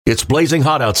It's blazing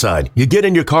hot outside. You get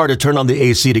in your car to turn on the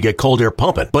AC to get cold air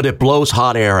pumping, but it blows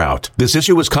hot air out. This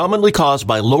issue is commonly caused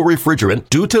by low refrigerant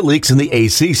due to leaks in the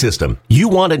AC system. You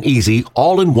want an easy,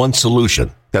 all-in-one solution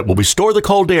that will restore the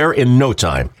cold air in no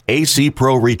time. AC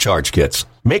Pro Recharge Kits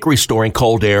make restoring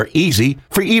cold air easy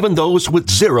for even those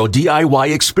with zero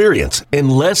DIY experience in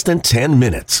less than 10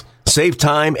 minutes. Save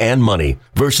time and money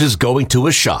versus going to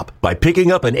a shop by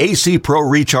picking up an AC Pro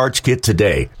Recharge Kit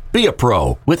today. Be a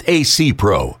pro with AC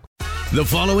Pro. The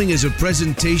following is a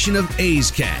presentation of A's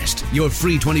Cast, your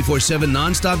free 24/7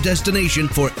 nonstop destination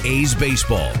for A's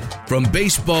baseball. From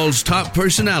baseball's top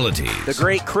personalities, the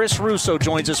great Chris Russo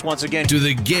joins us once again, to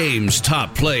the game's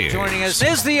top players. Joining us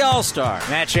is the All-Star,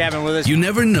 Matt Chapman with us. You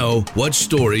never know what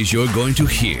stories you're going to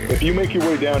hear. If you make your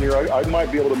way down here, I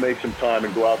might be able to make some time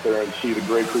and go out there and see the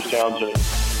great Chris Townsend.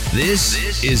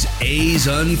 This is A's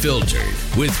Unfiltered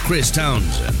with Chris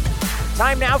Townsend.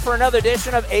 Time now for another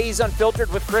edition of A's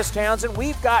Unfiltered with Chris Townsend.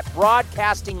 We've got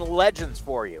broadcasting legends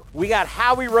for you. We got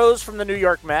Howie Rose from the New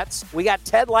York Mets. We got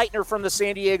Ted Leitner from the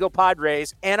San Diego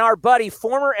Padres. And our buddy,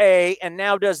 former A, and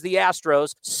now does the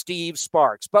Astros, Steve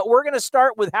Sparks. But we're going to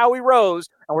start with Howie Rose,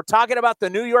 and we're talking about the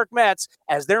New York Mets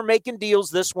as they're making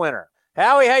deals this winter.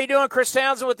 Howie, how you doing? Chris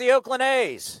Townsend with the Oakland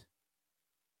A's.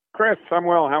 Chris, I'm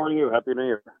well. How are you? Happy New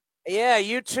Year. Yeah,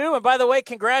 you too. And by the way,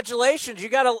 congratulations. You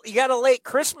got a late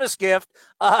Christmas gift.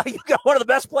 You got one of the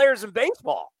best players in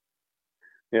baseball.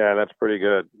 Yeah, that's pretty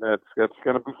good. That's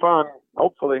going to be fun,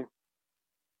 hopefully.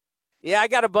 Yeah, I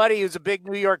got a buddy who's a big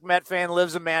New York Met fan,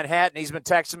 lives in Manhattan. He's been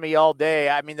texting me all day.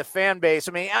 I mean, the fan base.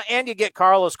 I mean, and you get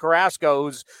Carlos Carrasco,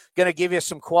 who's going to give you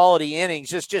some quality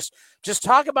innings. Just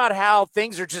talk about how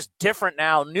things are just different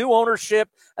now. New ownership,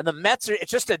 and the Mets it's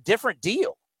just a different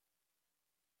deal.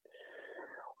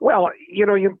 Well,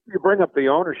 you bring up the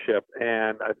ownership,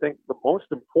 and I think the most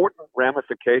important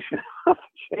ramification of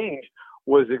the change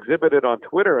was exhibited on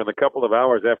Twitter in the couple of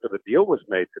hours after the deal was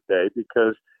made today,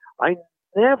 because I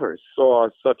never saw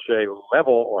such a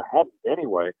level, or hadn't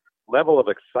anyway, level of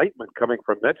excitement coming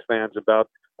from Mets fans about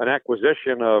an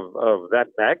acquisition of that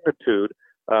magnitude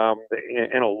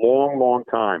in a long, long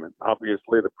time. And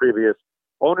obviously the previous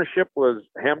ownership was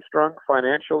hamstrung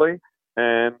financially,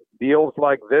 and deals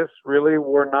like this really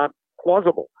were not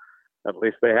plausible. At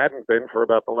least they hadn't been for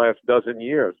about the last dozen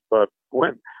years. But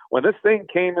when this thing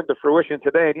came into fruition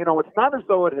today, and it's not as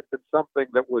though it had been something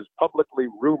that was publicly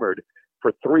rumored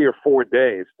for 3 or 4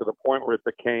 days to the point where it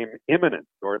became imminent,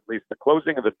 or at least the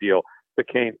closing of the deal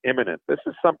became imminent. This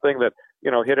is something that,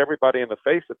 hit everybody in the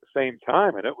face at the same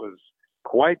time, and it was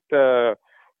quite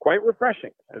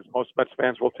refreshing, as most Mets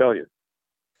fans will tell you.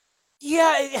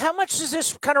 Yeah, how much does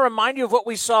this kind of remind you of what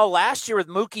we saw last year with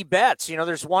Mookie Betts?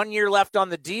 There's 1 year left on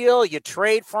the deal. You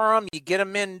trade for him, you get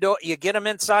him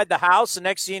inside the house, and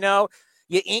next thing you know,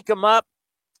 you ink him up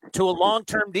to a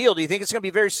long-term deal. Do you think it's going to be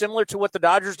very similar to what the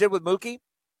Dodgers did with Mookie?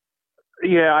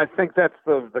 Yeah, I think that's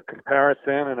the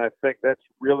comparison, and I think that's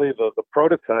really the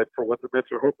prototype for what the Mets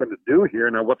are hoping to do here.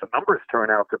 Now, what the numbers turn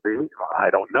out to be,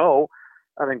 I don't know.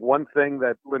 I think one thing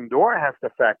that Lindor has to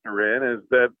factor in is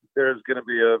that there's going to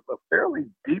be a fairly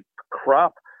deep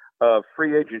crop of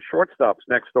free agent shortstops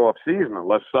next off season,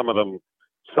 unless some of them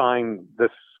sign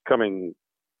this coming,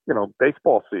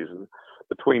 baseball season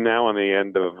between now and the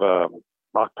end of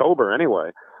October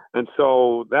anyway. And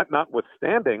so that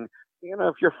notwithstanding,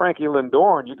 if you're Frankie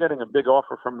Lindor and you're getting a big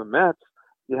offer from the Mets,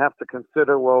 you have to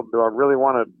consider, well, do I really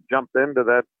want to jump into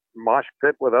that mosh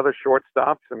pit with other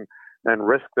shortstops and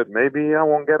risk that maybe I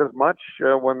won't get as much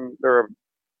when there are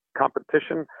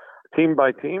competition team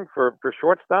by team for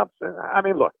shortstops? I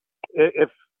mean, look, if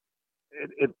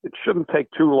it shouldn't take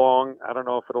too long. I don't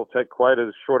know if it'll take quite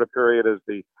as short a period as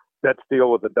the Mets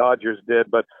deal with the Dodgers did,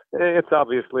 but it's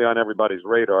obviously on everybody's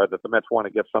radar that the Mets want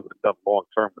to get something done long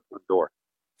term with Lindor.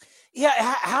 Yeah,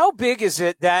 how big is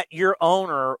it that your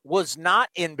owner was not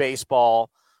in baseball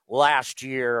last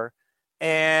year,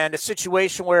 and a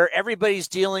situation where everybody's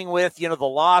dealing with, the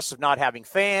loss of not having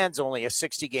fans, only a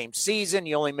 60-game season,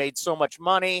 you only made so much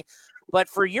money. But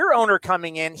for your owner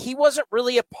coming in, he wasn't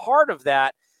really a part of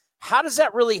that. How does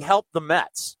that really help the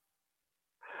Mets?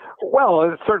 Well,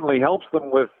 it certainly helps them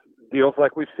with deals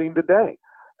like we've seen today.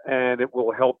 And it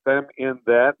will help them in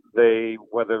that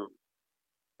whether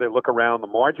they look around the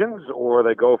margins or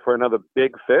they go for another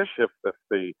big fish, if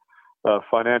the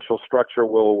financial structure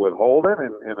will withhold it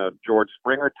in a George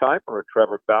Springer type or a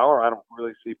Trevor Bauer. I don't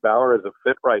really see Bauer as a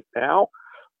fit right now,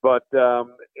 but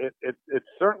it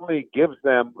certainly gives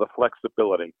them the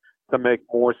flexibility to make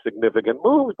more significant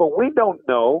moves. But we don't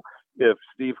know if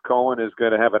Steve Cohen is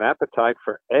going to have an appetite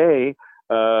for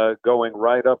going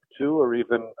right up to or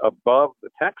even above the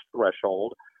tax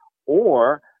threshold,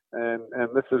 or and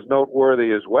this is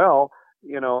noteworthy as well,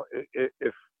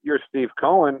 if you're Steve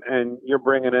Cohen and you're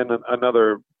bringing in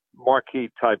another marquee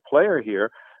type player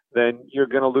here, then you're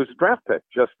going to lose a draft pick,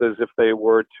 just as if they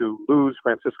were to lose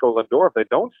Francisco Lindor. If they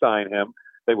don't sign him,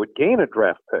 they would gain a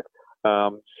draft pick.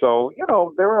 So,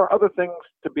 there are other things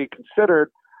to be considered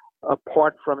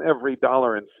apart from every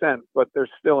dollar and cent, but they're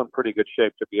still in pretty good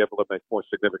shape to be able to make more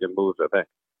significant moves, I think.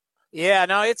 Yeah,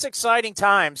 no, it's exciting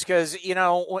times because,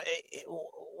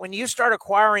 when you start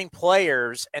acquiring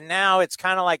players, and now it's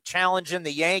kind of like challenging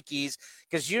the Yankees,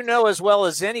 because as well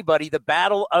as anybody, the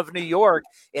Battle of New York,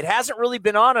 it hasn't really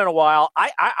been on in a while.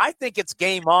 I think it's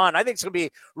game on. I think it's going to be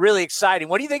really exciting.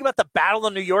 What do you think about the Battle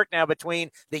of New York now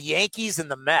between the Yankees and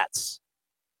the Mets?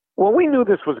 Well, we knew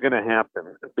this was going to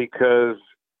happen because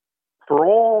for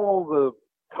all the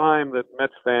time that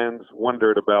Mets fans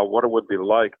wondered about what it would be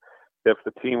like if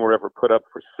the team were ever put up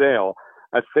for sale,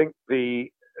 I think the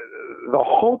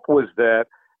hope was that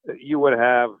you would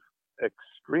have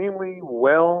extremely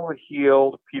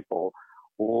well-heeled people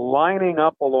lining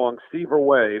up along Seaver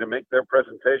Way to make their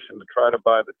presentation to try to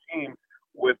buy the team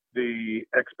with the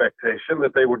expectation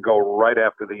that they would go right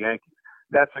after the Yankees.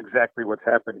 That's exactly what's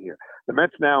happened here. The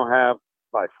Mets now have,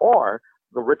 by far,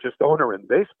 the richest owner in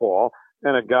baseball,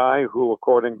 and a guy who,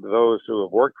 according to those who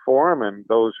have worked for him and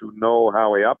those who know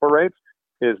how he operates,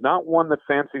 is not one that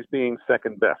fancies being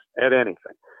second best at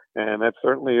anything. And that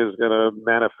certainly is going to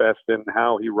manifest in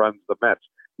how he runs the Mets.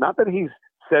 Not that he's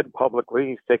said publicly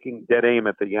he's taking dead aim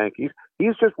at the Yankees.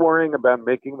 He's just worrying about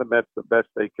making the Mets the best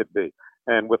they could be.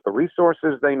 And with the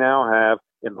resources they now have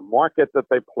in the market that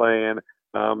they play in,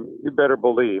 you better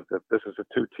believe that this is a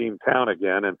two-team town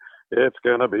again, and it's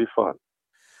going to be fun.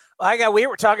 We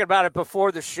were talking about it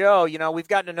before the show. We've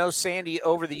gotten to know Sandy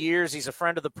over the years. He's a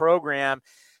friend of the program.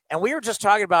 And we were just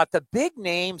talking about the big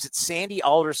names that Sandy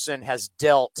Alderson has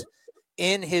dealt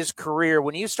in his career.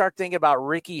 When you start thinking about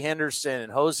Ricky Henderson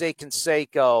and Jose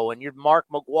Canseco and your Mark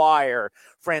McGwire,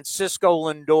 Francisco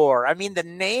Lindor, I mean, the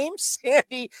names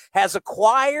Sandy has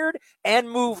acquired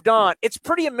and moved on. It's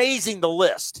pretty amazing, the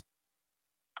list.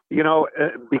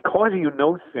 Because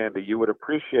Sandy, you would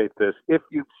appreciate this if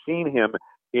you've seen him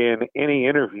in any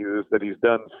interviews that he's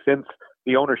done since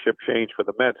the ownership change for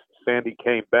the Mets. Sandy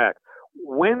came back.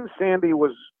 When Sandy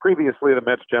was previously the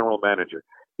Mets general manager,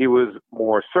 he was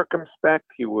more circumspect,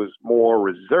 he was more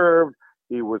reserved,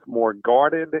 he was more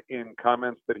guarded in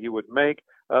comments that he would make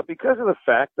because of the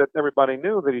fact that everybody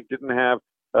knew that he didn't have,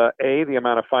 A, the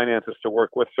amount of finances to work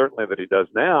with, certainly that he does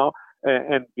now,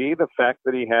 and B, the fact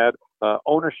that he had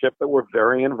ownership that were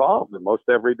very involved in most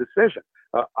every decision.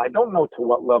 I don't know to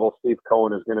what level Steve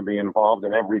Cohen is going to be involved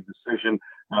in every decision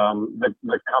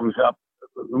that comes up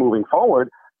moving forward.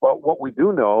 But what we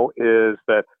do know is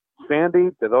that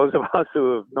Sandy, to those of us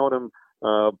who have known him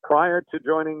prior to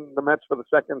joining the Mets for the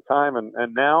second time and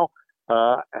now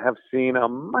have seen a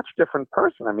much different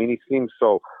person. I mean, he seems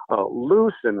so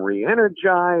loose and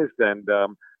re-energized, and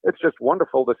it's just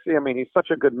wonderful to see. I mean, he's such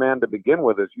a good man to begin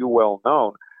with, as you well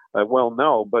know.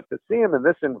 But to see him in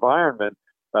this environment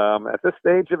at this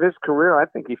stage of his career, I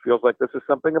think he feels like this is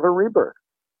something of a rebirth.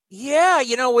 Yeah,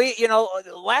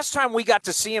 last time we got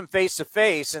to see him face to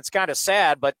face, and it's kind of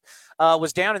sad, but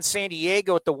was down in San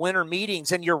Diego at the winter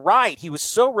meetings. And you're right, he was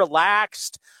so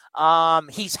relaxed.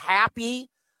 He's happy.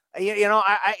 And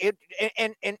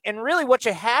really what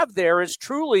you have there is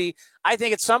truly, I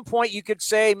think at some point you could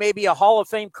say maybe a Hall of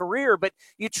Fame career, but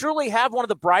you truly have one of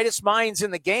the brightest minds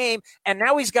in the game, and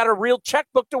now he's got a real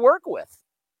checkbook to work with.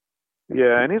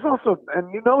 Yeah, and he's also,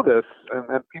 and this,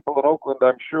 and people in Oakland,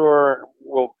 I'm sure,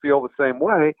 will feel the same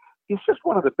way, he's just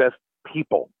one of the best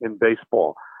people in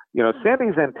baseball.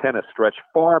 Sandy's antennas stretch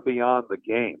far beyond the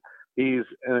game. He's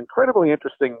an incredibly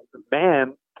interesting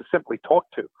man to simply talk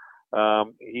to.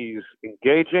 He's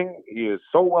engaging. He is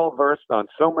so well versed on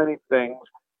so many things,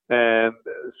 and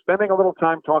spending a little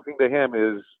time talking to him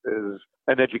is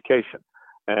an education.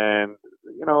 And,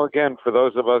 again, for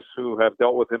those of us who have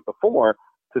dealt with him before,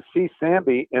 to see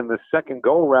Sandy in the second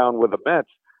go-around with the Mets,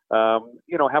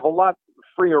 have a lot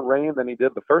freer reign than he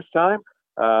did the first time,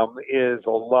 is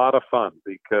a lot of fun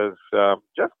because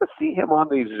just to see him on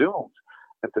these Zooms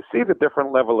and to see the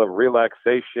different level of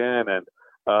relaxation and,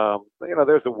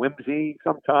 there's a whimsy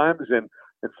sometimes in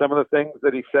some of the things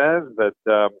that he says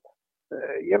that,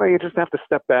 you just have to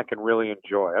step back and really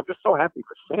enjoy. I'm just so happy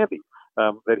for Sandy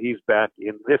that he's back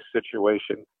in this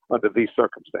situation under these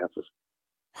circumstances.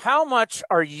 How much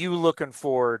are you looking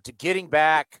forward to getting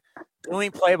back,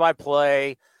 doing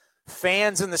play-by-play,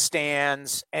 fans in the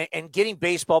stands, and getting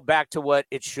baseball back to what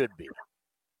it should be?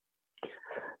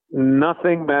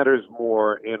 Nothing matters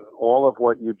more in all of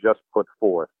what you just put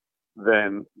forth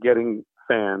than getting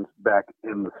fans back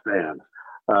in the stands.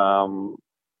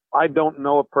 I don't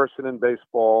know a person in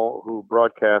baseball who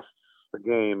broadcasts the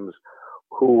games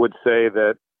who would say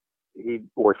that he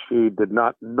or she did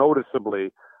not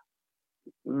noticeably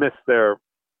miss their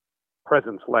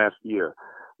presence last year.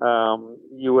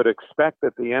 You would expect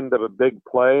at the end of a big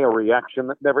play a reaction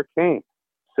that never came,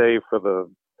 save for the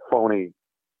phony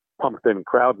pumped-in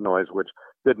crowd noise, which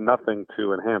did nothing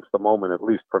to enhance the moment, at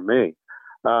least for me.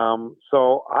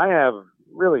 So I have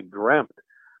really dreamt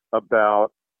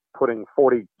about putting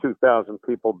 42,000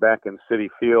 people back in Citi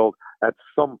Field at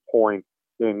some point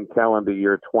in calendar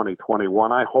year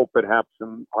 2021. I hope it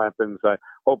happens. I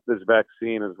hope this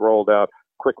vaccine is rolled out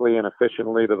quickly and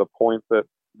efficiently to the point that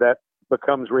that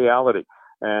becomes reality.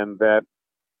 And that,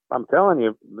 I'm telling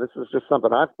you, this is just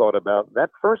something I've thought about.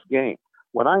 That first game,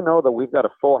 when I know that we've got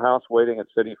a full house waiting at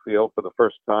Citi Field for the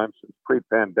first time since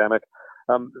pre-pandemic,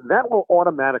 that will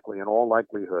automatically, in all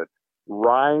likelihood,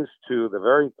 rise to the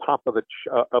very top of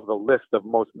the list of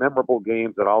most memorable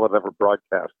games that I'll have ever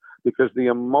broadcast, because the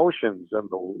emotions and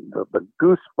the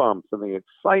goosebumps and the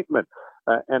excitement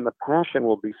and the passion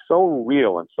will be so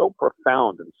real and so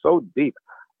profound and so deep.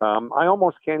 I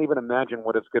almost can't even imagine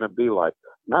what it's going to be like.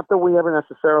 Not that we ever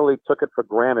necessarily took it for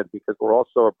granted, because we're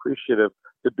also appreciative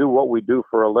to do what we do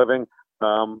for a living.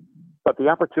 But the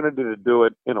opportunity to do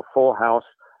it in a full house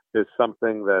is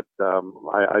something that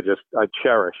I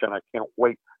cherish, and I can't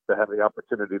wait to have the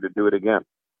opportunity to do it again.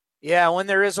 Yeah, when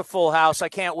there is a full house, I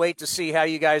can't wait to see how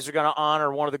you guys are going to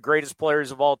honor one of the greatest players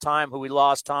of all time who we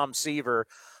lost, Tom Seaver.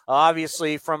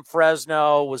 Obviously from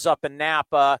Fresno, was up in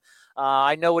Napa.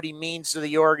 I know what he means to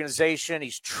the organization.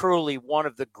 He's truly one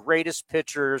of the greatest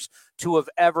pitchers to have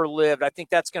ever lived. I think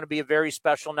that's going to be a very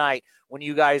special night when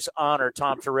you guys honor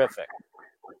Tom Terrific.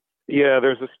 Yeah,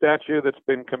 there's a statue that's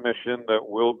been commissioned that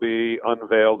will be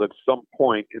unveiled at some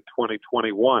point in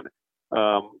 2021.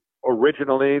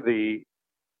 Originally, the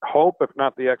hope, if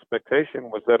not the expectation,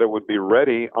 was that it would be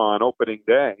ready on opening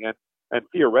day, and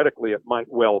theoretically it might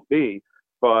well be,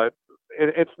 but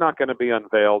it's not going to be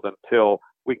unveiled until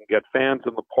we can get fans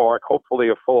in the park, hopefully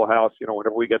a full house,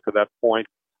 whenever we get to that point.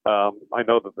 I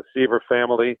know that the Seaver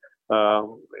family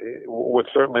would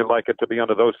certainly like it to be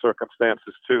under those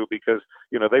circumstances too, because,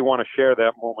 they want to share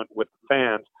that moment with the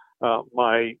fans.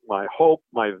 My hope,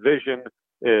 my vision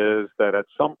is that at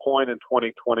some point in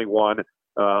 2021,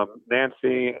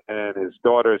 Nancy and his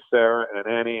daughters, Sarah and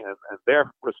Annie, and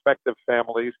their respective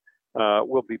families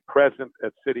will be present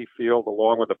at Citi Field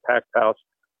along with a packed house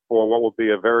for what will be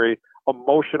a very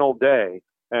emotional day,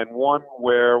 and one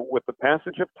where, with the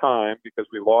passage of time, because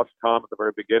we lost Tom at the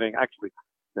very beginning, actually,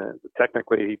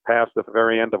 technically he passed at the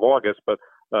very end of August, but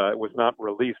it was not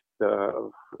released,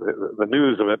 the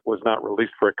news of it was not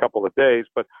released for a couple of days,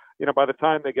 but, by the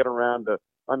time they get around to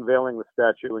unveiling the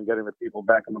statue and getting the people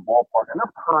back in the ballpark, enough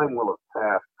time will have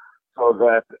passed so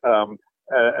that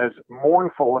as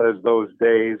mournful as those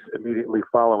days immediately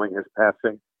following his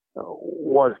passing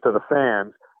was to the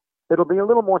fans, it'll be a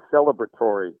little more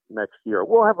celebratory next year.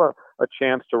 We'll have a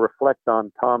chance to reflect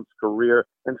on Tom's career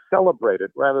and celebrate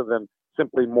it rather than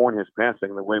simply mourn his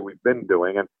passing the way we've been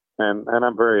doing. And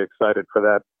I'm very excited for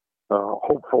that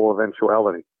hopeful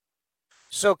eventuality.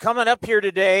 So coming up here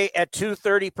today at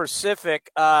 2:30 Pacific,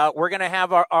 we're going to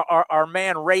have our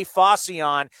man Ray Fosse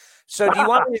on. So do you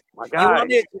want me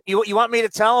you want me to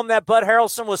tell him that Bud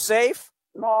Harrelson was safe?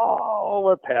 No,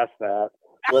 we're past that.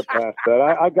 We're past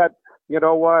that. I got, you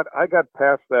know what? I got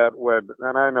past that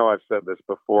and I know I've said this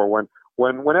before,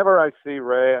 whenever I see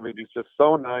Ray, he's just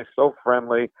so nice, so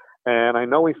friendly, and I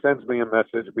know he sends me a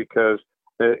message because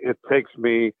it takes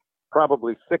me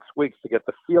probably 6 weeks to get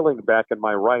the feeling back in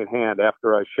my right hand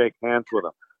after I shake hands with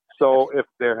him. So if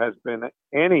there has been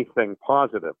anything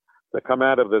positive to come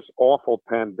out of this awful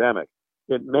pandemic,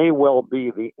 it may well be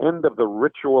the end of the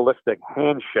ritualistic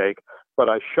handshake, but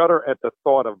I shudder at the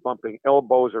thought of bumping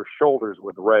elbows or shoulders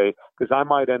with Ray, because I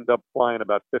might end up flying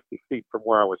about 50 feet from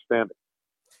where I was standing.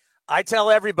 I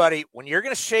tell everybody, when you're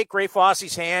going to shake Ray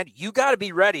Fosse's hand, you got to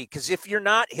be ready, because if you're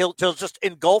not, he'll just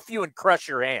engulf you and crush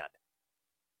your hand.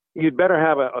 You'd better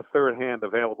have a third hand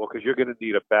available, because you're going to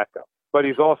need a backup. But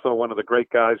he's also one of the great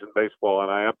guys in baseball,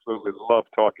 and I absolutely love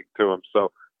talking to him.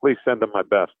 So please send him my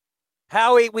best.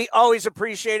 Howie, we always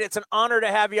appreciate it. It's an honor to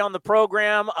have you on the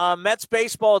program. Mets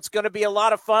baseball, it's going to be a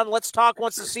lot of fun. Let's talk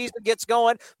once the season gets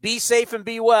going. Be safe and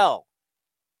be well.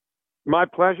 My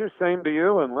pleasure. Same to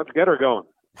you, and let's get her going.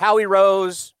 Howie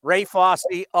Rose, Ray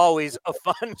Fosse, always a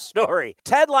fun story.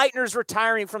 Ted Leitner's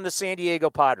retiring from the San Diego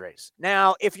Padres.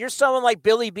 Now, if you're someone like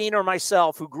Billy Beane or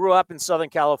myself who grew up in Southern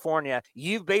California,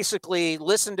 you've basically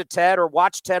listened to Ted or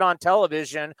watched Ted on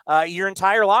television your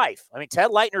entire life. I mean,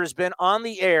 Ted Leitner has been on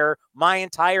the air my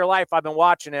entire life. I've been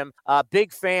watching him.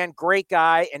 Big fan, great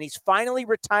guy, and he's finally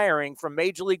retiring from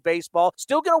Major League Baseball.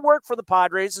 Still going to work for the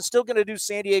Padres and still going to do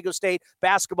San Diego State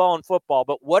basketball and football,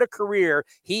 but what a career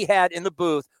he had in the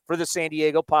booth for the San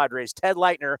Diego Padres. Ted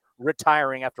Leitner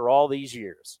retiring after all these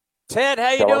years. Ted,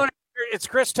 how you doing? It's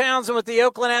Chris Townsend with the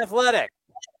Oakland Athletic.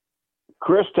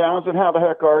 Chris Townsend, how the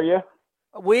heck are you?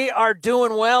 We are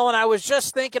doing well, and I was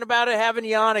just thinking about it having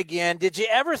you on again. Did you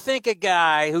ever think a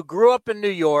guy who grew up in New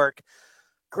York,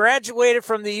 graduated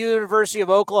from the University of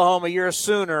Oklahoma a year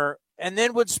sooner, and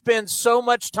then would spend so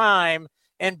much time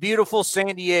in beautiful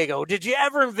San Diego? Did you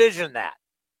ever envision that?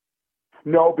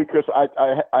 No, because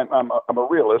I'm a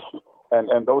realist,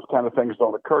 and those kind of things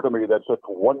don't occur to me. That such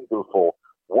wonderful,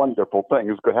 wonderful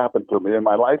things could happen to me in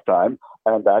my lifetime,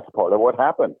 and that's part of what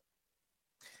happened.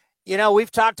 You know, we've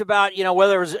talked about,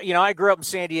 whether it was, I grew up in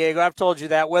San Diego. I've told you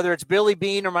that. Whether it's Billy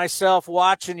Beane or myself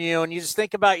watching you, and you just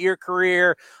think about your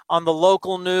career on the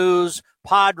local news,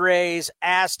 Padres,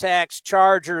 Aztecs,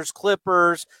 Chargers,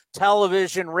 Clippers,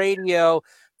 television, radio.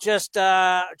 Just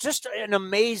an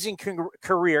amazing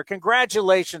career.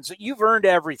 Congratulations. You've earned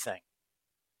everything.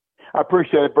 I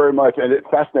appreciate it very much, and it's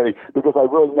fascinating because I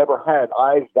really never had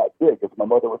eyes that big, as my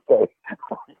mother would say.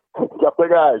 You got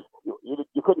big eyes.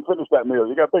 You couldn't finish that meal.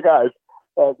 You got big eyes.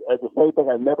 And the same thing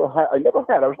I never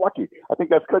had. I was lucky. I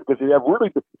think that's good because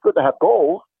it's good to have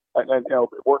goals and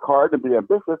work hard and be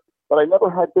ambitious. But I never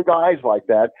had big eyes like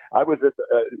that. I was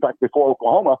in fact, before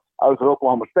Oklahoma, I was at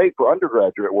Oklahoma State for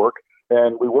undergraduate work.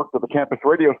 And we worked at the campus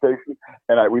radio station,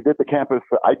 and I did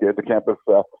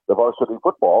the varsity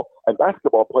football and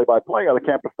basketball play-by-play on the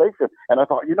campus station. And I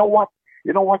thought, you know what,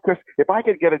 Chris, if I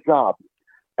could get a job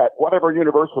at whatever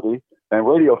university and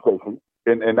radio station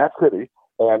in that city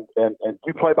and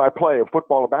do play-by-play of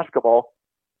football and basketball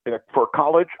for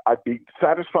college, I'd be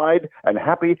satisfied and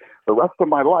happy the rest of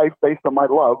my life based on my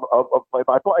love of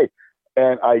play-by-play.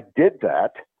 And I did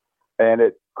that, and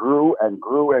it grew and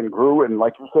grew and grew, and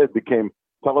like you said, became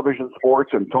television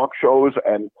sports and talk shows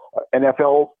and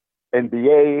NFL,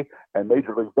 NBA, and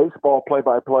Major League Baseball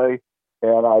play-by-play.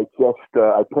 And I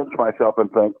pinch myself and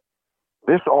think,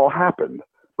 this all happened.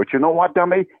 But you know what,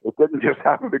 dummy? It didn't just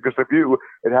happen because of you.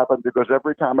 It happened because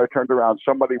every time I turned around,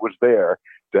 somebody was there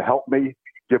to help me,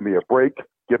 give me a break,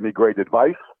 give me great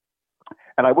advice.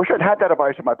 And I wish I'd had that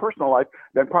advice in my personal life,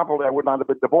 then probably I would not have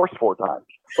been divorced 4 times.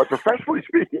 But professionally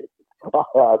speaking, I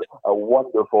had a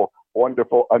wonderful,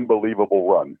 wonderful, unbelievable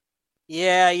run.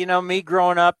 Yeah, me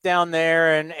growing up down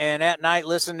there and at night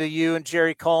listening to you and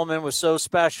Jerry Coleman was so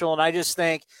special. And I just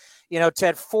think,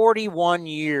 Ted, 41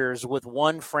 years with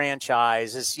one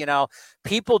franchise is,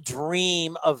 people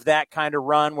dream of that kind of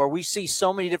run where we see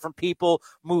so many different people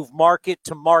move market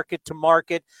to market to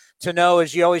market to know,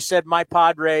 as you always said, my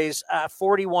Padres,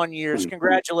 41 years.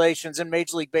 Congratulations in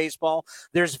Major League Baseball.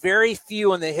 There's very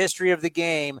few in the history of the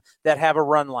game that have a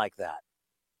run like that.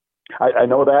 I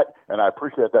know that, and I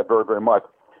appreciate that very, very much.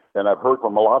 And I've heard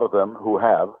from a lot of them who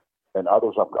have, and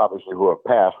others obviously who have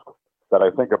passed, that I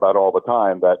think about all the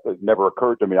time, that it never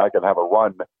occurred to me I could have a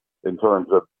run in terms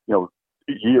of,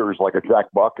 years like a Jack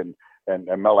Buck and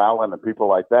Mel Allen and people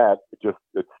like that.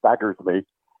 It staggers me.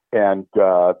 And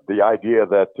the idea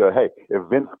that, hey, if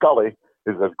Vin Scully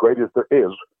is as great as there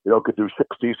is, could do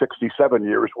 60, 67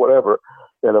 years, whatever,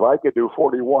 and if I could do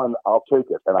 41, I'll take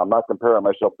it. And I'm not comparing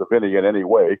myself to Vinny in any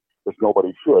way, because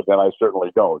nobody should, and I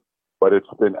certainly don't. But it's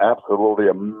been absolutely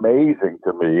amazing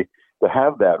to me to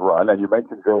have that run. And you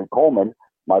mentioned Jerry Coleman,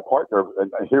 my partner.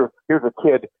 And here's a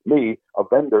kid, me, a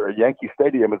vendor at Yankee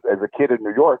Stadium as a kid in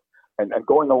New York, and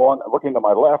going along, looking to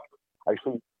my left, I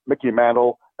see Mickey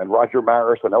Mantle and Roger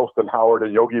Maris and Elston Howard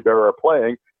and Yogi Berra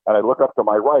playing, and I look up to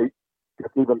my right,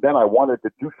 because even then I wanted to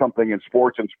do something in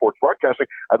sports and sports broadcasting.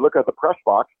 I'd look at the press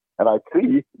box, and I'd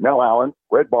see Mel Allen,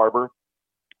 Red Barber,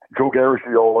 Joe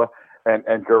Garagiola,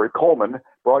 and Jerry Coleman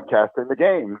broadcasting the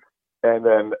games. And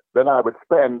then I would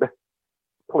spend,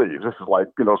 please, this is like,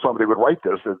 somebody would write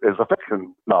this as a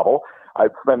fiction novel.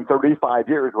 I'd spend 35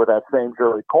 years with that same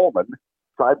Jerry Coleman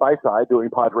side by side doing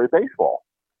Padre baseball.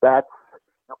 You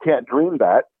can't dream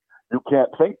that. You can't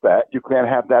think that. You can't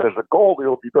have that as a goal.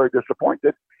 You'll be very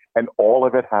disappointed. And all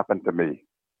of it happened to me.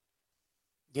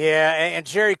 Yeah, and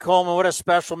Jerry Coleman, what a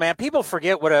special man. People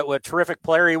forget what a terrific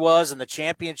player he was and the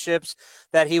championships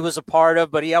that he was a part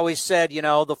of, but he always said,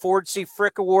 the Ford C.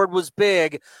 Frick Award was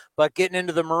big, but getting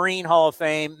into the Marine Hall of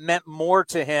Fame meant more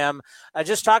to him.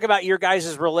 Just talk about your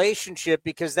guys' relationship,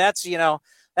 because that's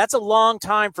a long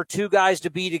time for two guys to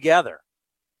be together.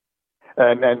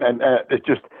 And it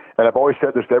just, and I've always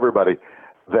said this to everybody,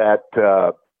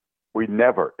 that we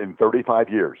never in 35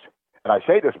 years, and I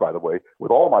say this, by the way, with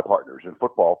all my partners in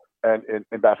football and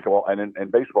in basketball and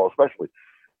in baseball especially,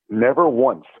 never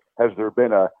once has there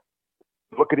been a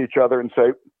look at each other and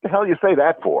say, the hell you say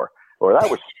that for? Or that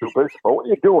was stupid. Or what are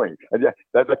you doing? And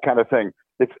that kind of thing.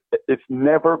 It's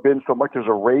never been so much as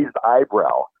a raised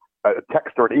eyebrow, a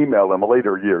text or an email in the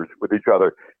later years with each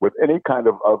other, with any kind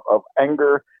of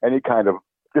anger, any kind of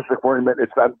disagreement.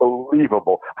 It's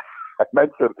unbelievable. I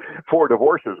mentioned 4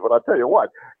 divorces, but I'll tell you what,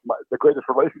 the greatest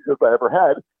relationships I ever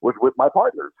had was with my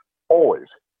partners. Always,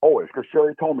 because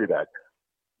Sherry told me that.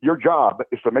 Your job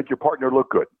is to make your partner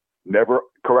look good. Never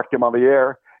correct him on the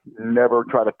air. Never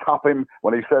try to top him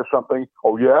when he says something.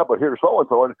 Oh, yeah, but here's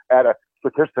so-and-so, and add a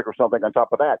statistic or something on top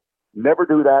of that. Never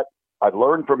do that. I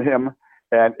learned from him,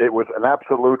 and it was an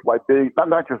absolute, like being,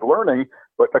 not just learning,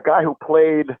 but the guy who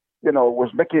played, was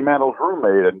Mickey Mantle's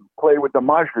roommate and played with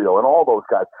DiMaggio and all those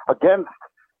guys against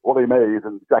Willie Mays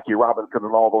and Jackie Robinson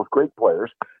and all those great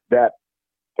players, that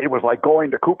it was like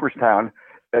going to Cooperstown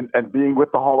and being with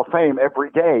the Hall of Fame every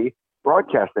day,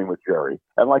 broadcasting with Jerry.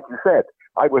 And like you said,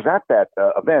 I was at that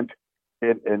event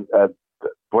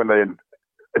when they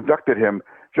inducted him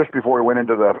just before he went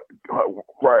into the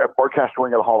broadcast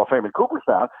wing of the Hall of Fame in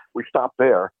Cooperstown. We stopped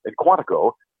there in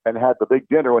Quantico and had the big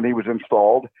dinner when he was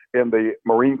installed in the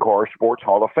Marine Corps Sports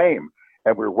Hall of Fame.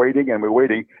 And we're waiting.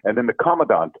 And then the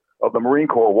commandant of the Marine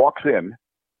Corps walks in,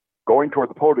 going toward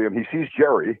the podium. He sees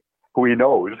Jerry, who he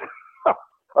knows,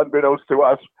 unbeknownst to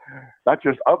us, not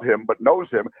just of him, but knows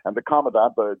him. And the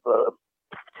commandant, the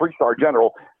 3-star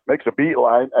general, makes a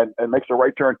beeline and makes a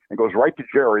right turn and goes right to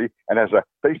Jerry and has a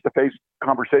face-to-face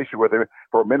conversation with him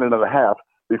for a minute and a half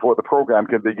before the program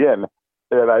can begin.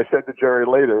 And I said to Jerry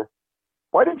later,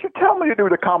 why didn't you tell me you knew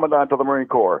the commandant of the Marine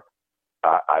Corps?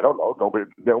 I don't know. Nobody,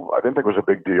 I didn't think it was a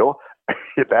big deal.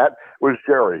 That was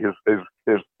Jerry.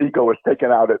 His ego was taken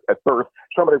out at birth.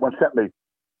 Somebody once sent me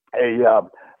a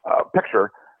picture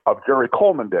of Jerry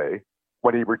Coleman Day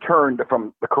when he returned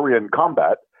from the Korean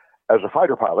combat as a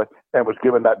fighter pilot and was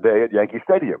given that day at Yankee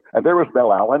Stadium. And there was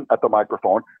Mel Allen at the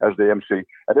microphone as the MC.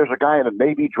 And there's a guy in a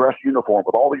Navy dress uniform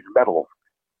with all these medals.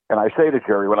 And I say to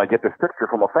Jerry, when I get this picture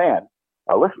from a fan,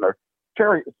 a listener,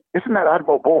 Jerry, isn't that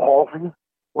Admiral Bull Halsey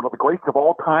one of the greats of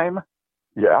all time?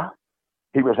 Yeah.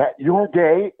 He was at your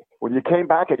day when you came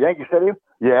back at Yankee Stadium?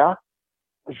 Yeah.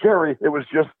 Jerry, it was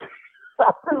just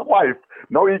his life.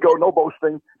 No ego, no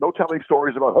boasting, no telling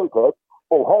stories about, hey, Ted,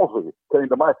 Bull Halsey came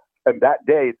to my... And that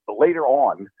day, later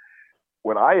on,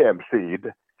 when I emceed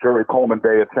Jerry Coleman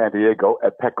Day at San Diego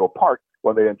at Petco Park,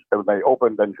 when they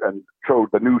opened and showed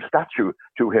the new statue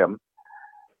to him,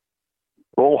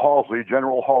 Bull Halsey,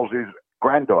 General Halsey's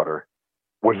granddaughter,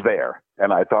 was there.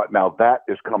 And I thought, now that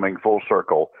is coming full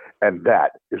circle, and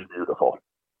that is beautiful.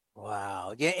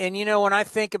 Wow. Yeah, and, when I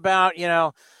think about,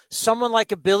 someone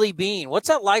like a Billy Beane, what's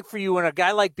that like for you when a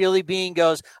guy like Billy Beane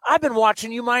goes, I've been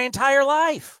watching you my entire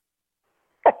life?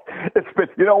 It's been,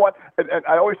 you know what? And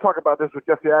I always talk about this with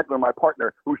Jesse Agler, my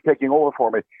partner, who's taking over for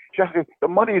me. Jesse, the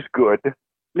money's good.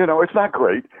 It's not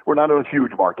great. We're not in a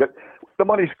huge market. The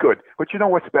money's good. But you know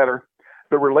what's better?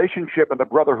 The relationship and the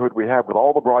brotherhood we have with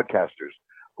all the broadcasters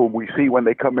whom we see when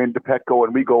they come into Petco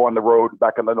and we go on the road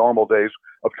back in the normal days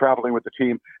of traveling with the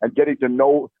team and getting to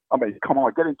know,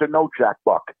 getting to know Jack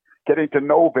Buck, getting to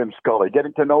know Vin Scully,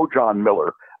 getting to know John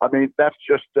Miller. That's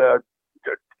just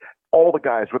all the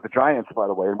guys with the Giants, by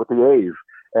the way, and with the A's,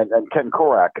 and Ken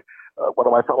Korak, one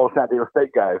of my fellow San Diego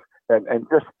State guys, and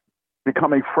just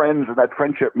becoming friends, and that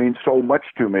friendship means so much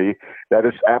to me that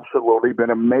it's absolutely been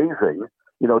amazing,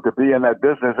 to be in that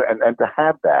business and to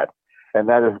have that. And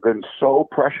that has been so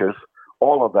precious,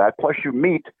 all of that. Plus you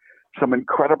meet some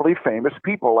incredibly famous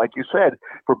people, like you said.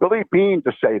 For Billy Beane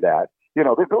to say that,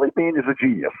 Billy Beane is a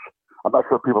genius. I'm not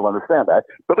sure people understand that.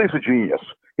 Billy's a genius.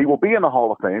 He will be in the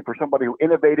Hall of Fame for somebody who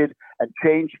innovated and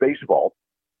changed baseball.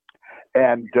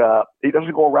 And he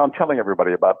doesn't go around telling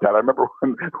everybody about that. I remember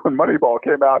when Moneyball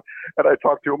came out and I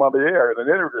talked to him on the air in an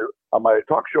interview on my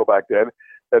talk show back then.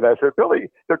 And I said, Billy,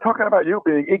 they're talking about you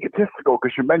being egotistical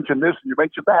because you mentioned this and you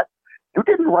mentioned that. You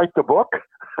didn't write the book.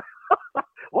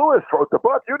 Lewis wrote the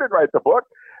book. You didn't write the book.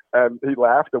 And he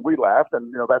laughed and we laughed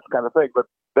and, that's the kind of thing. But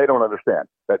they don't understand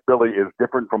that Billy is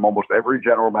different from almost every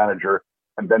general manager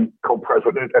and then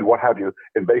co-president and what have you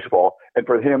in baseball. And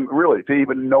for him, really, to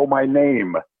even know my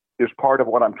name is part of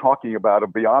what I'm talking about.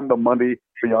 Beyond the money,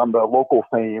 beyond the local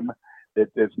fame,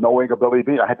 it's knowing Billy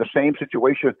Beane. I had the same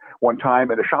situation one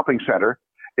time in a shopping center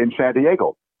in San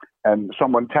Diego, and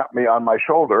someone tapped me on my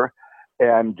shoulder,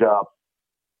 and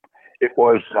it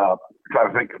was,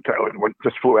 trying to think, it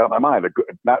just flew out of my mind,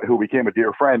 not who became a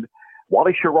dear friend,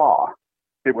 Wally Schirra.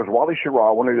 It was Wally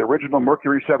Schirra, one of the original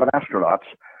Mercury 7 astronauts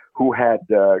who had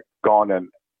gone in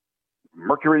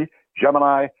Mercury,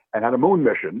 Gemini, and had a moon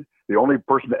mission, the only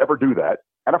person to ever do that,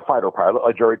 and a fighter pilot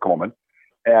like Jerry Coleman.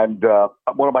 And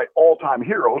one of my all-time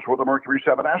heroes were the Mercury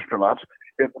 7 astronauts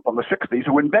from the 60s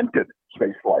who invented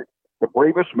spaceflight. The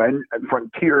bravest men and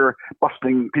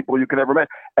frontier-busting people you could ever meet.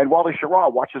 And Wally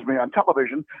Schirra watches me on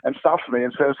television and stops me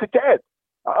and says, "Hey, Dad,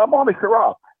 I'm Wally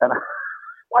Schirra." And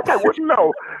like I wouldn't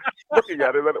know, looking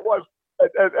at it, that it was.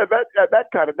 And that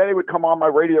kind of, then he would come on my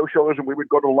radio shows and we would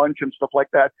go to lunch and stuff like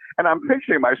that. And I'm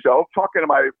picturing myself talking to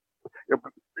my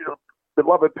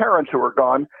beloved parents who are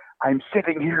gone. I'm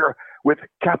sitting here with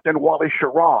Captain Wally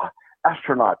Schirra,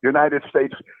 astronaut, United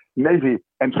States Navy,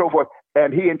 and so forth.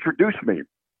 And he introduced me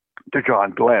to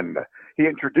John Glenn. He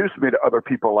introduced me to other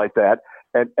people like that.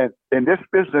 And in this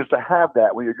business, to have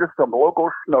that, when you're just some local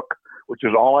schnook, which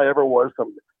is all I ever was,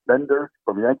 some vendor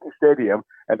from Yankee Stadium,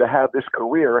 and to have this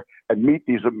career and meet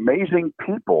these amazing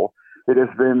people, it has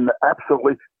been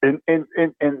absolutely.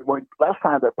 When last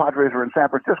time the Padres were in San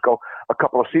Francisco a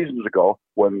couple of seasons ago,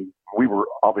 when we were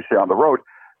obviously on the road,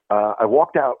 I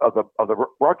walked out of the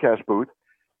broadcast booth,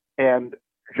 and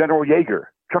General Yeager,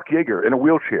 Chuck Yeager, in a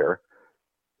wheelchair,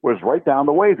 was right down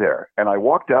the way there. And I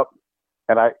walked up,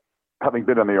 and having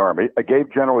been in the Army, I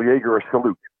gave General Yeager a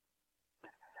salute.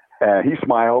 And he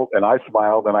smiled, and I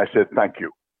smiled, and I said, "Thank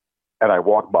you." And I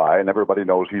walked by, and everybody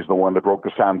knows he's the one that broke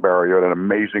the sound barrier, an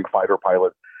amazing fighter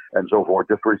pilot, and so forth,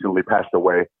 just recently passed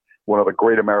away, one of the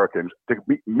great Americans. To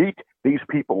meet these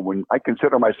people, when I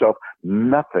consider myself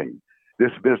nothing,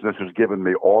 this business has given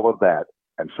me all of that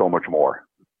and so much more.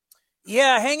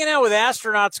 Yeah, hanging out with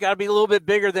astronauts got to be a little bit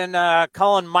bigger than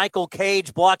calling Michael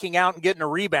Cage blocking out and getting a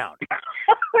rebound.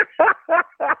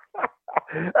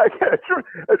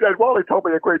 And Wally told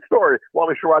me a great story.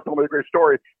 Wally Schirra told me a great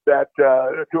story that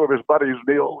two of his buddies,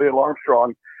 Neil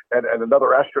Armstrong and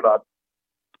another astronaut,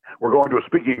 were going to a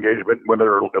speaking engagement when they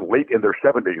were late in their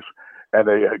 70s, and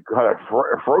they had had a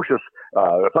ferocious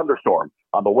thunderstorm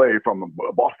on the way from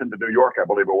Boston to New York, I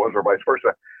believe it was, or vice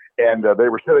versa. And they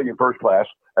were sitting in first class,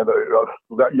 and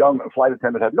that young flight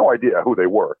attendant had no idea who they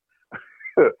were.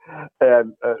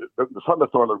 And the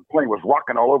thunderstorm, the plane was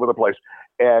rocking all over the place.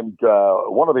 And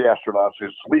one of the astronauts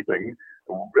is sleeping,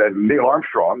 and Neil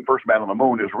Armstrong, first man on the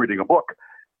moon, is reading a book.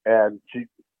 And she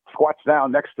squats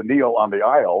down next to Neil on the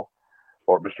aisle,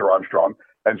 or Mr. Armstrong,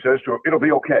 and says to him, "It'll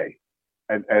be okay."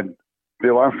 And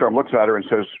Neil Armstrong looks at her and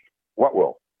says, "What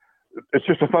will?" "It's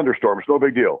just a thunderstorm. It's no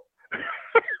big deal."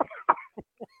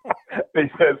 And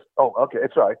he says, "Oh, okay,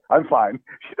 it's all right. I'm fine."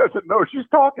 She doesn't know she's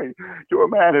talking to a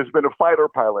man who's been a fighter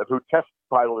pilot, who test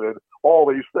piloted all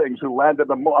these things, who landed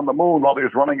on the moon while he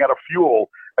was running out of fuel,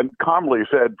 and calmly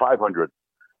said 500,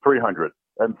 300,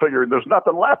 and figured there's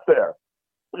nothing left there.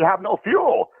 You have no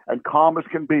fuel, and calm as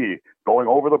can be, going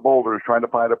over the boulders, trying to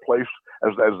find a place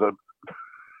as the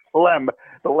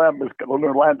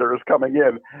lunar lander is coming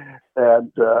in,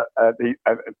 and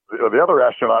the other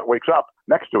astronaut wakes up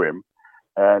next to him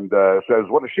and says,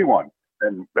 "What does she want?"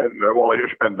 And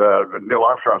Neil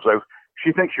Armstrong says,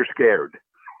 "She thinks you're scared."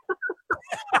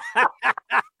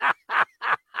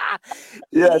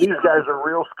 Yeah, these guys are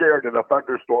real scared in a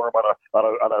thunderstorm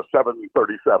on a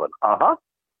 737.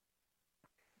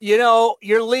 You know,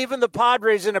 you're leaving the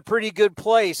Padres in a pretty good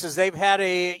place, as they've had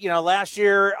last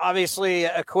year, obviously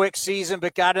a quick season,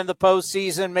 but got in the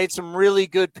postseason, made some really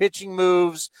good pitching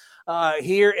moves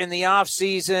here in the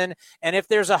offseason. And if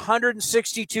there's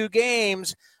 162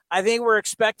 games, I think we're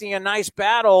expecting a nice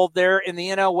battle there in the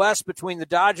NL West between the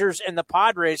Dodgers and the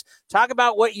Padres. Talk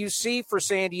about what you see for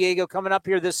San Diego coming up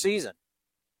here this season.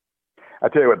 I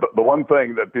tell you what, the one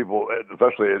thing that people,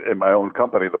 especially in my own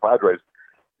company, the Padres,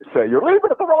 say, "You're leaving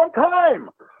at the wrong time."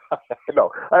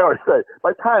 No, I always say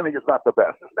my timing is not the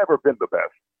best. It's never been the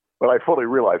best. But I fully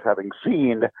realize, having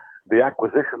seen the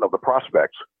acquisition of the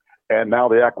prospects and now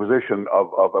the acquisition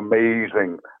of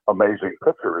amazing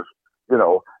pitchers,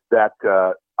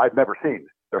 that I've never seen.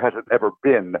 There hasn't ever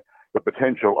been the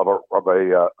potential of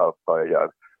a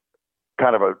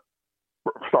kind of a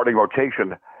starting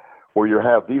rotation where you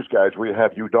have these guys, where you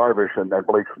have Yu Darvish and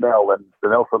Blake Snell and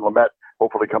Nelson Lamet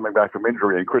hopefully coming back from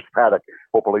injury, and Chris Paddock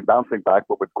hopefully bouncing back,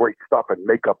 but with great stuff and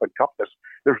makeup and toughness.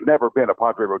 There's never been a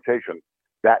Padre rotation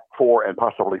that 4 and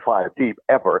possibly 5 deep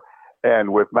ever.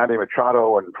 And with Manny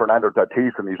Machado and Fernando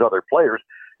Tatis and these other players,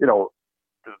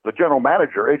 the general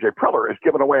manager, A.J. Preller, has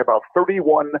given away about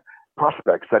 31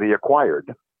 prospects that he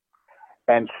acquired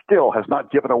and still has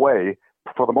not given away,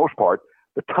 for the most part,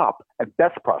 the top and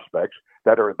best prospects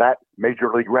that are that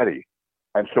major league ready.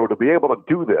 And so to be able to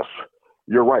do this,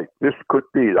 you're right. This could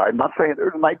be, I'm not saying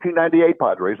they're the 1998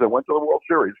 Padres that went to the World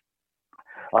Series.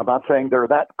 I'm not saying they're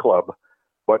that club,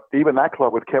 but even that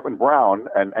club with Kevin Brown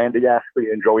and Andy Ashby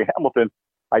and Joey Hamilton,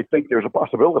 I think there's a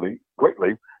possibility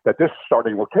greatly that this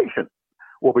starting rotation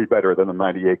will be better than the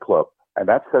 98 club. And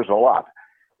that says a lot.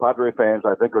 Padre fans,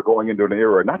 I think, are going into an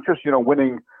era, not just,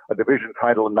 winning a division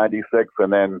title in 96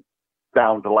 and then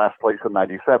down to last place in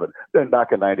 97, then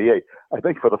back in 98. I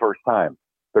think for the first time,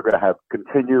 they're going to have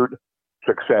continued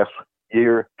success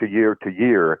year to year to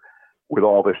year with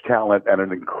all this talent and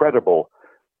an incredible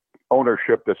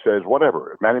ownership that says,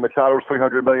 whatever, if Manny Machado's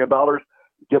 $300 million,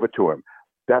 give it to him.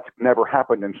 That's never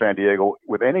happened in San Diego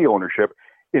with any ownership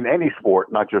in any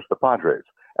sport, not just the Padres.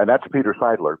 And that's Peter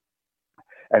Seidler.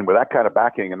 And with that kind of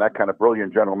backing and that kind of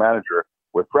brilliant general manager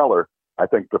with Preller, I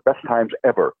think the best times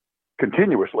ever,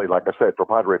 continuously, like I said, for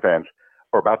Padre fans,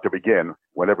 are about to begin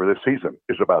whenever this season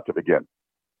is about to begin.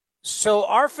 So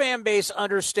our fan base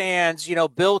understands,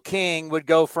 Bill King would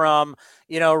go from,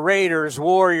 Raiders,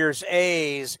 Warriors,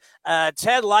 A's.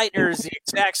 Ted Leitner is the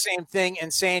exact same thing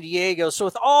in San Diego. So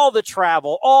with all the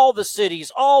travel, all the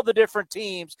cities, all the different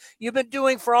teams you've been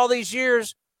doing for all these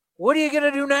years, what are you going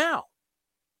to do now?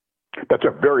 That's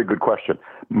a very good question.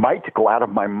 Might go out of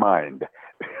my mind.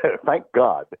 Thank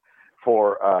God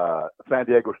for San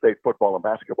Diego State football and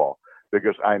basketball,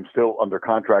 because I'm still under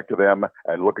contract to them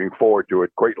and looking forward to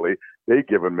it greatly. They've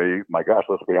given me, my gosh,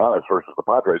 let's be honest, versus the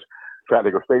Padres, San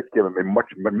Diego State's given me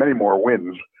many more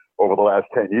wins over the last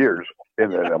 10 years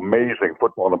in an amazing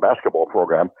football and basketball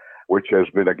program, which has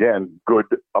been, again, good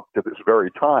up to this very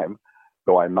time,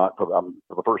 though I'm for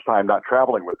the first time not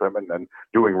traveling with them and then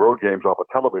doing road games off of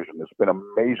television. It's been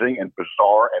amazing and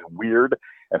bizarre and weird,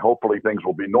 and hopefully things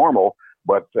will be normal.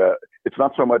 But it's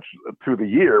not so much through the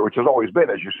year, which has always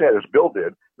been, as you said, as Bill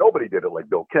did. Nobody did it like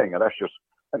Bill King, and that's just,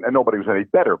 and nobody was any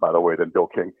better, by the way, than Bill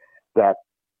King. That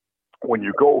when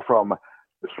you go from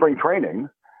the spring training,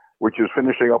 which is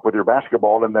finishing up with your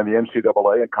basketball, and then the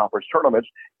NCAA and conference tournaments,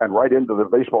 and right into the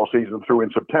baseball season through in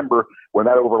September, when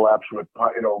that overlaps with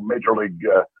Major League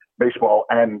Baseball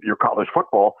and your college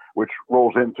football, which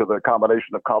rolls into the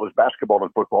combination of college basketball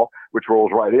and football, which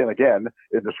rolls right in again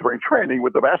into spring training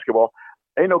with the basketball.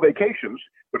 Ain't no vacations,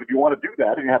 but if you want to do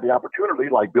that and you have the opportunity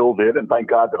like Bill did, and thank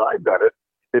God that I've done it,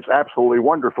 it's absolutely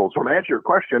wonderful. So to answer your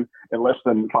question in less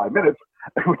than 5 minutes,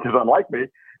 which is unlike me,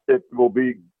 it will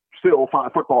be still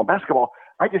football and basketball.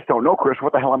 I just don't know, Chris,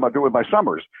 what the hell I'm going to do with my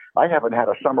summers. I haven't had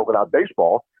a summer without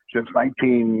baseball since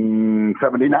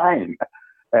 1979,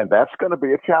 and that's going to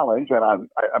be a challenge, and I'm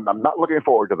not looking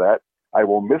forward to that. I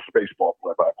will miss baseball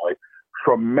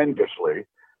tremendously,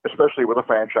 especially with a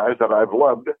franchise that I've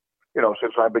loved,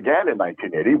 since I began in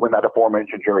 1980, when that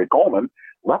aforementioned Jerry Coleman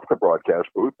left the broadcast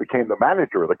booth, became the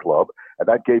manager of the club, and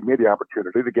that gave me the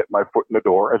opportunity to get my foot in the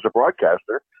door as a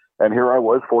broadcaster. And here I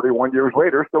was 41 years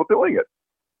later, still doing it.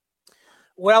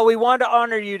 Well, we wanted to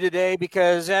honor you today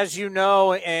because, as you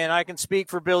know, and I can speak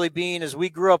for Billy Beane, as we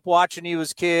grew up watching you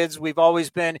as kids, we've always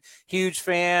been huge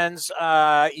fans.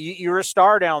 You're a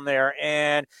star down there,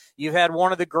 and you've had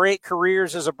one of the great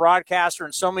careers as a broadcaster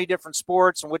in so many different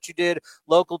sports and what you did,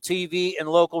 local TV and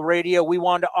local radio. We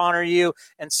wanted to honor you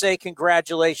and say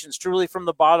congratulations, truly from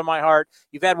the bottom of my heart.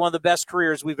 You've had one of the best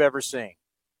careers we've ever seen.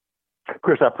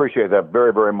 Chris, I appreciate that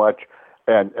very, very much.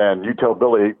 And you tell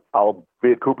Billy I'll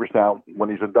be at Cooperstown when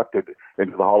he's inducted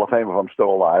into the Hall of Fame if I'm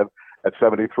still alive at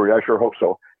 73. I sure hope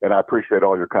so. And I appreciate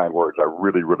all your kind words. I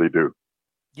really, really do.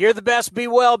 You're the best. Be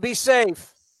well. Be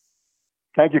safe.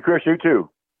 Thank you, Chris. You too.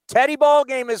 Teddy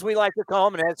Ballgame, as we like to call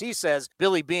him. And as he says,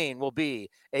 Billy Beane will be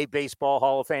a baseball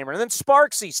Hall of Famer. And then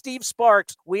Sparksy, Steve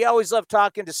Sparks. We always love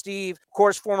talking to Steve. Of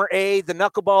course, former A, the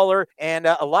knuckleballer, and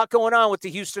a lot going on with the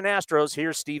Houston Astros.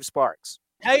 Here's Steve Sparks.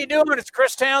 How you doing? It's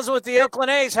Chris Townsend with the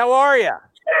Oakland A's. How are you?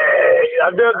 Hey,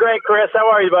 I'm doing great, Chris. How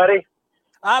are you, buddy?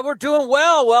 We're doing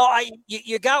well. Well,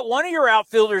 you got one of your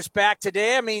outfielders back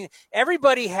today. I mean,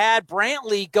 everybody had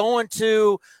Brantley going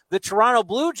to the Toronto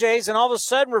Blue Jays, and all of a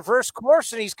sudden reverse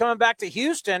course, and he's coming back to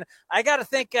Houston. I got to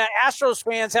think Astros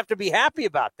fans have to be happy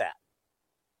about that.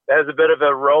 That is a bit of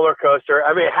a roller coaster.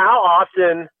 I mean, how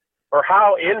often or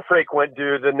how infrequent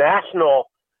do the national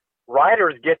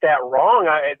writers get that wrong?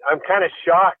 I'm kind of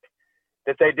shocked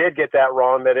that they did get that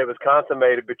wrong, that it was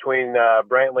consummated between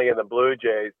Brantley and the Blue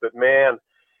Jays. But, man,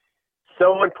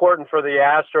 so important for the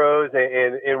Astros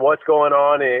and what's going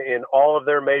on in all of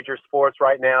their major sports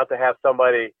right now to have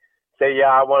somebody say,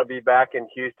 yeah, I want to be back in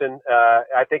Houston.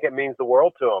 I think it means the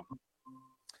world to them.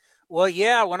 Well,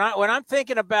 yeah, when I'm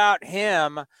thinking about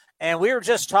him, and we were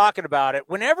just talking about it,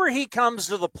 whenever he comes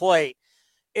to the plate,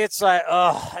 it's like,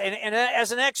 oh, and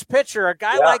as an ex-pitcher, a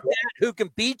guy like that who can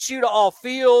beat you to all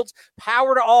fields,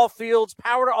 power to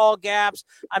all gaps.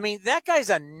 I mean, that guy's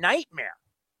a nightmare.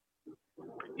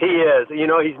 He is. You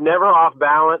know, he's never off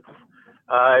balance,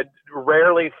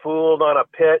 rarely fooled on a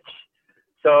pitch.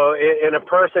 So in a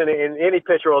person, in any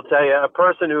pitcher will tell you, a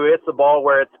person who hits the ball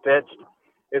where it's pitched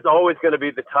is always going to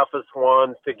be the toughest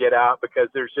ones to get out because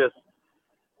there's just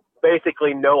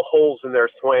basically no holes in their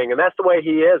swing. And that's the way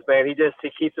he is, man. He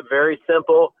keeps it very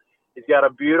simple. He's got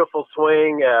a beautiful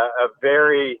swing, a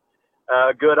very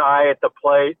good eye at the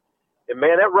plate. And,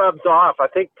 man, that rubs off. I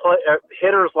think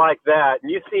hitters like that,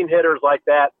 and you've seen hitters like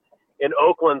that in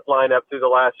Oakland's lineup through the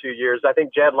last few years. I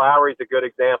think Jed Lowry's a good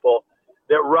example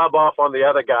that rub off on the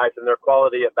other guys and their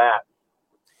quality at bat.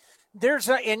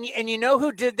 And you know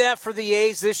who did that for the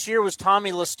A's this year was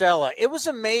Tommy La Stella. It was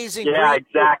amazing. Yeah,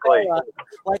 exactly.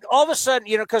 Like all of a sudden,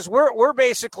 you know, because we're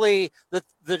basically the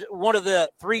one of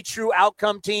the three true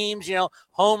outcome teams. You know,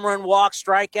 home run, walk,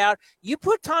 strikeout. You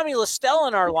put Tommy La Stella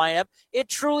in our lineup, it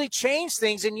truly changed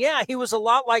things. And yeah, he was a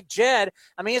lot like Jed.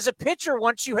 I mean, as a pitcher,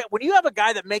 when you have a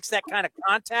guy that makes that kind of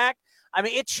contact, I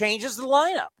mean, it changes the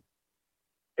lineup.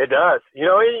 It does. You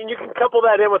know, and you can couple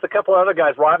that in with a couple other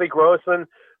guys, Robbie Grossman.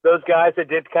 Those guys that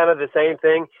did kind of the same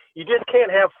thing. You just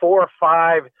can't have 4 or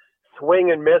 5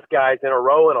 swing and miss guys in a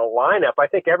row in a lineup. I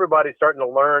think everybody's starting to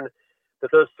learn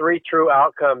that those 3 true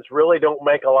outcomes really don't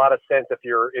make a lot of sense if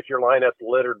your lineup's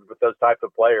littered with those types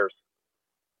of players.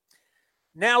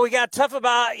 Now we got talk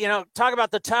about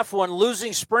the tough one,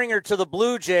 losing Springer to the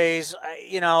Blue Jays.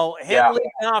 Him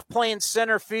leading off playing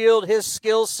center field, his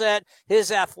skill set,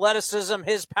 his athleticism,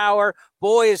 his power.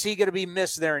 Boy, is he going to be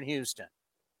missed there in Houston.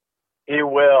 He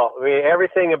will. I mean,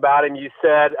 everything about him you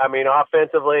said. I mean,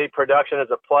 offensively, production as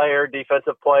a player,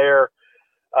 defensive player,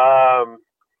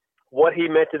 what he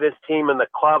meant to this team in the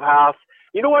clubhouse.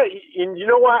 You know what?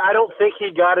 I don't think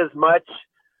he got as much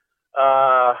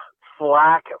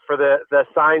flack for the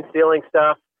sign stealing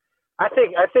stuff. I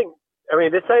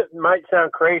mean, this might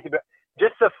sound crazy, but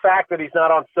just the fact that he's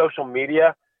not on social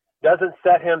media doesn't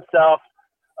set himself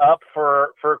up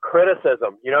for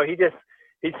criticism. You know,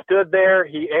 he stood there,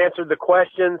 he answered the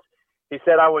questions, he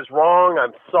said, I was wrong,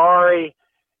 I'm sorry,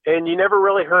 and you never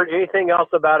really heard anything else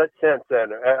about it since then,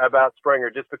 about Springer,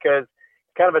 just because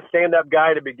he's kind of a stand-up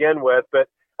guy to begin with. But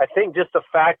I think just the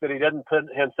fact that he doesn't put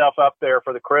himself up there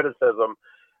for the criticism,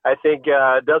 I think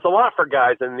does a lot for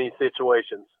guys in these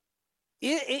situations.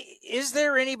 Is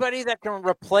there anybody that can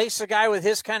replace a guy with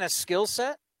his kind of skill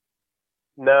set?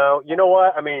 No. You know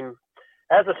what? I mean,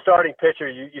 as a starting pitcher,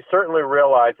 you certainly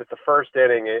realize that the first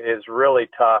inning is really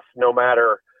tough, no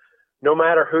matter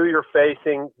who you're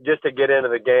facing, just to get into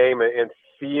the game and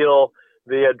feel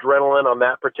the adrenaline on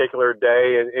that particular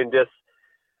day. And just,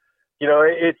 you know,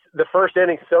 it's the first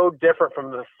inning so different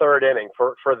from the third inning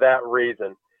for that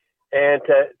reason. And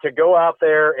to go out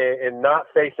there and not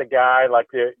face a guy like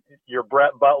your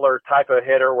Brett Butler type of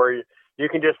hitter where you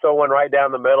can just throw one right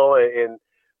down the middle and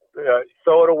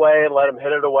throw it away and let him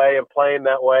hit it away and play him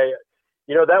that way.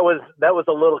 You know, that was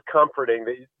a little comforting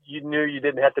that you knew you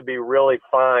didn't have to be really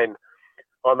fine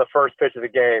on the first pitch of the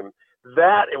game.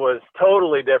 That it was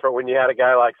totally different when you had a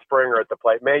guy like Springer at the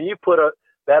plate. Man, you put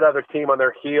that other team on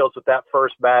their heels with that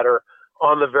first batter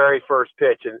on the very first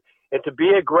pitch. And to be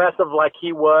aggressive like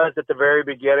he was at the very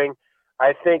beginning,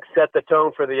 I think set the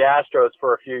tone for the Astros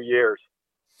for a few years.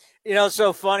 You know, it's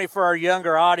so funny for our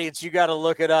younger audience. You got to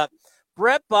look it up.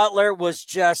 Brett Butler was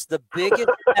just the biggest.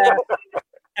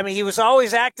 I mean, he was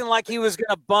always acting like he was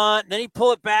going to bunt. Then he'd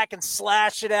pull it back and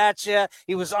slash it at you.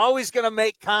 He was always going to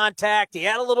make contact. He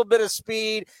had a little bit of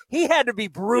speed. He had to be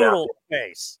brutal to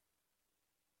face.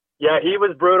 Yeah, he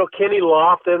was brutal. Kenny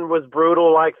Lofton was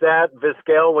brutal like that.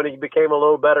 Vizquel, when he became a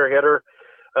little better hitter,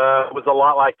 was a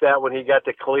lot like that when he got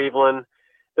to Cleveland.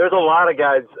 There's a lot of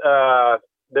guys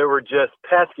that were just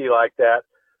pesky like that,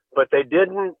 but they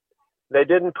didn't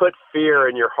put fear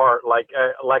in your heart like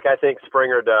I think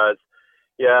Springer does.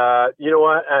 Yeah, you know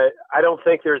what? I don't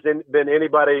think there's been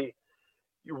anybody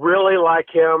really like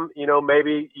him. You know,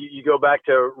 maybe you go back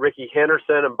to Ricky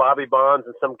Henderson and Bobby Bonds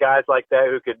and some guys like that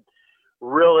who could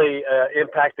really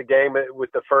impact the game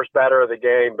with the first batter of the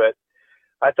game. But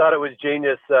I thought it was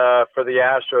genius for the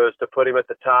Astros to put him at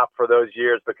the top for those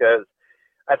years, because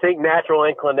I think natural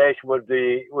inclination would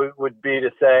be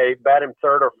to say bat him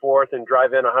third or fourth and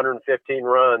drive in 115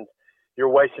 runs you're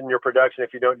wasting your production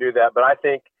if you don't do that. But I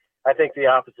think the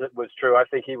opposite was true. I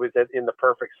think he was in the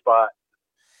perfect spot.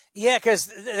 Yeah, because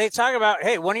they talk about,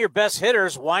 hey, one of your best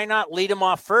hitters, why not lead him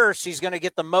off first? He's going to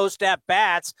get the most at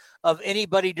bats of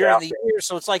anybody during the year.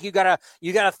 So it's like you got a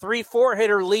 3-4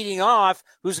 hitter leading off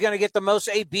who's going to get the most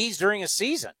ABs during a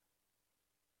season.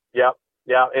 Yep.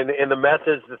 Yeah. And the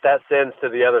message that sends to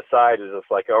the other side is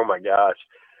just like, oh my gosh,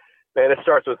 man, it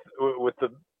starts with the,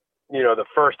 the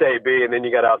first AB, and then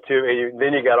you got Altuve, and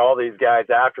then you got all these guys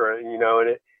after it,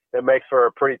 and it makes for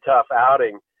a pretty tough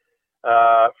outing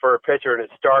for a pitcher, and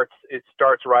it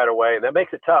starts right away, and that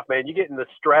makes it tough, man. You get in the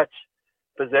stretch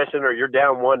position, or you're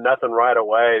down 1-0 right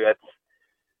away.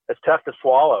 That's tough to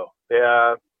swallow.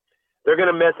 Yeah, they're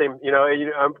going to miss him.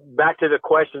 I'm back to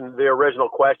the original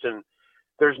question.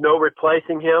 There's no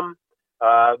replacing him.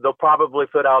 They'll probably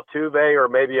put Altuve or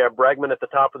maybe a Bregman at the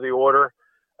top of the order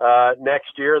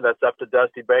next year. That's up to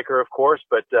Dusty Baker, of course,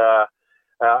 but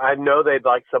I know they'd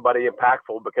like somebody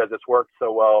impactful because it's worked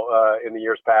so well in the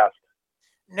years past.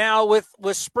 Now, with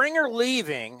Springer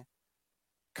leaving,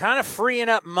 kind of freeing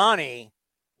up money,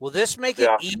 will this make it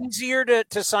easier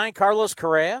to sign Carlos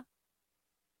Correa?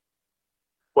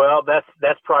 Well,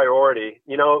 that's priority.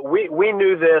 We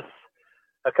knew this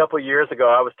a couple of years ago.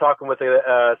 I was talking with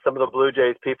some of the Blue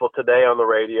Jays people today on the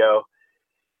radio,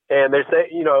 and they're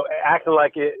saying, acting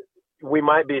like we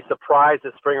might be surprised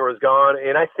that Springer was gone.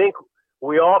 And I think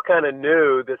we all kind of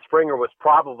knew that Springer was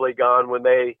probably gone when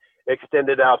they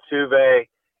extended Altuve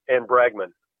and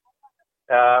Bregman.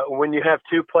 When you have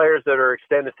two players that are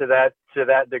extended to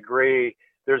that degree,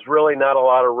 there's really not a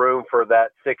lot of room for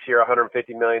that 6-year,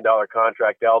 $150 million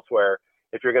contract elsewhere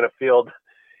if you're going to field,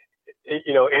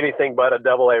 anything but a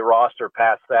Double-A roster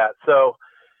past that. So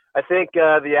I think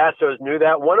the Astros knew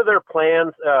that. One of their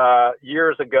plans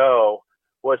years ago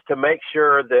was to make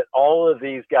sure that all of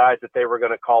these guys that they were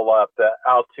going to call up, the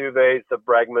Altuves, the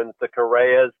Bregmans, the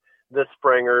Correas, the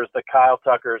Springers, the Kyle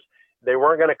Tuckers, they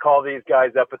weren't going to call these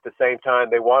guys up at the same time.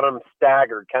 They want them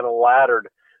staggered, kind of laddered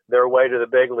their way to the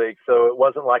big league. So it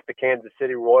wasn't like the Kansas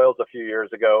City Royals a few years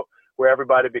ago where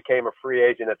everybody became a free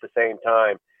agent at the same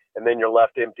time, and then you're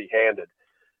left empty-handed.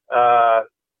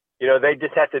 They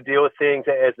just have to deal with things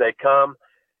as they come.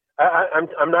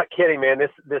 I'm not kidding, man.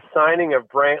 This signing of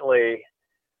Brantley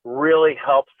really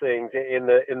helps things in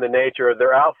the nature of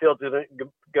their outfield.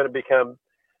 Going to become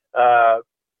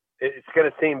it's going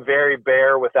to seem very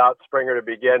bare without Springer to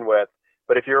begin with.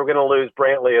 But if you're going to lose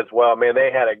Brantley as well, man,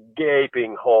 they had a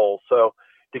gaping hole. So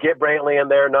to get Brantley in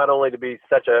there, not only to be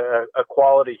such a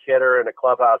quality hitter and a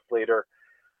clubhouse leader,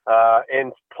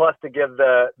 and plus to give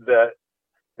the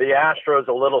Astros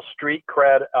a little street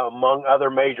cred among other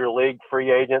major league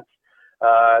free agents,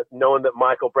 knowing that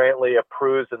Michael Brantley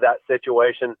approves of that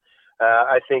situation,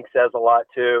 I think says a lot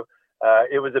too.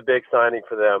 It was a big signing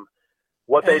for them.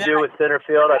 What they do with center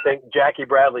field, I think Jackie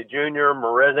Bradley Jr.,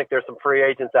 Marisnik, there's some free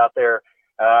agents out there.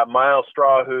 Miles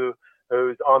Straw,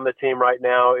 who's on the team right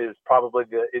now, is probably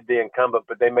the incumbent,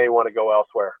 but they may want to go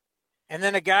elsewhere. And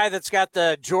then a guy that's got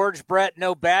the George Brett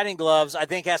no batting gloves, I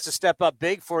think has to step up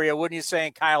big for you, wouldn't you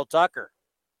say, Kyle Tucker?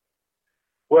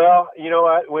 Well, you know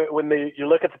what? When you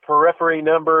look at the periphery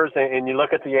numbers and you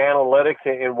look at the analytics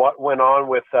and what went on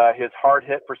with his hard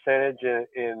hit percentage and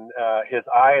his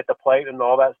eye at the plate and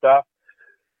all that stuff,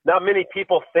 not many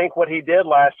people think what he did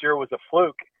last year was a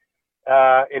fluke.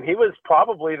 And he was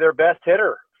probably their best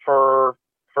hitter for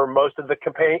most of that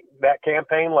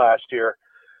campaign last year.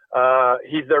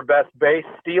 He's their best base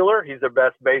stealer. He's their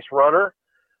best base runner.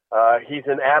 He's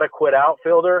an adequate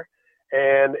outfielder.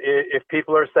 And if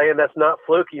people are saying that's not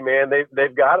fluky, man,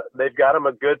 they've got him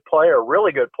a good player,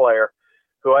 really good player,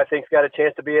 who I think's got a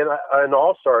chance to be an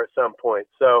all-star at some point.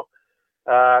 So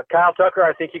Kyle Tucker,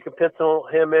 I think you can pencil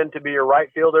him in to be your right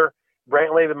fielder.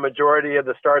 Brantley, the majority of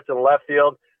the starts in left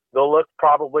field. They'll look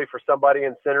probably for somebody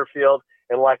in center field,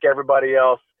 and like everybody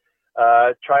else,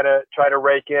 try to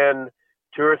rake in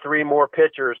 2 or 3 more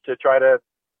pitchers to try to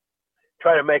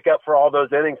make up for all those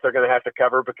innings they're going to have to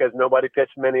cover because nobody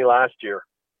pitched many last year.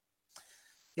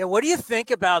 Yeah, what do you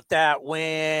think about that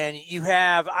when you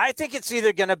have – I think it's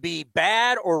either going to be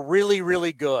bad or really,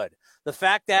 really good. The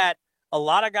fact that a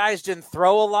lot of guys didn't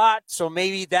throw a lot, so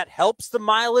maybe that helps the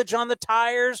mileage on the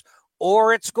tires,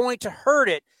 or it's going to hurt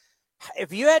it.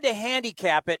 If you had to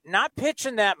handicap it, not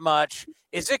pitching that much,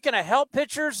 is it going to help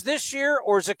pitchers this year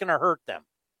or is it going to hurt them?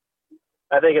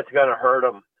 I think it's going to hurt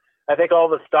them. I think all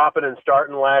the stopping and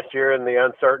starting last year and the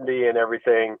uncertainty and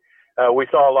everything, we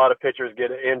saw a lot of pitchers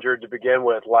get injured to begin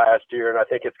with last year, and I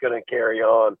think it's going to carry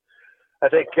on. I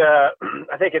think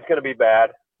it's going to be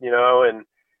bad, and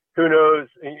who knows,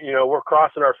 we're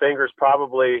crossing our fingers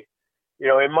probably,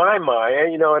 in my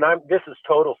mind, and this is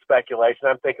total speculation.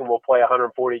 I'm thinking we'll play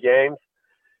 140 games.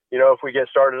 If we get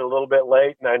started a little bit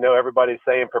late, and I know everybody's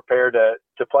saying prepare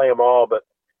to play them all, but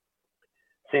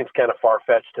it seems kind of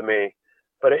far-fetched to me.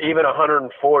 But even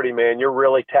 140, man, you're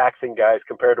really taxing guys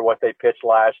compared to what they pitched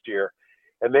last year.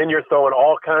 And then you're throwing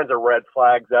all kinds of red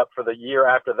flags up for the year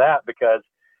after that because,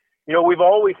 we've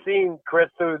always seen, Chris,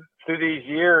 through these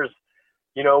years,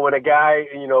 when a guy,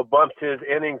 bumps his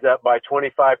innings up by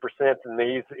 25%, and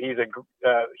he's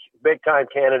a big-time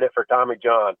candidate for Tommy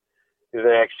John the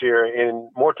next year. And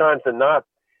more times than not,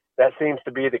 that seems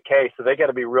to be the case. So they got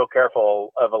to be real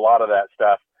careful of a lot of that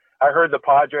stuff. I heard the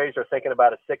Padres are thinking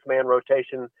about a 6-man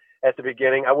rotation at the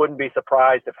beginning. I wouldn't be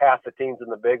surprised if half the teams in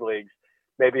the big leagues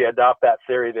maybe adopt that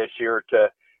theory this year to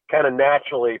kind of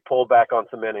naturally pull back on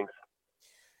some innings.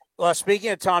 Well, speaking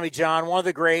of Tommy John, one of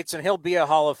the greats, and he'll be a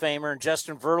Hall of Famer, and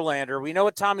Justin Verlander, we know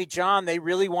with Tommy John, they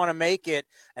really want to make it,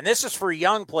 and this is for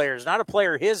young players, not a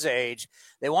player his age.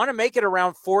 They want to make it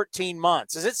around 14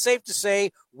 months. Is it safe to say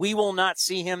we will not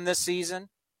see him this season?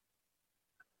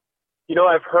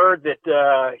 I've heard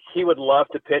that he would love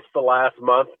to pitch the last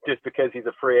month just because he's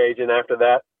a free agent after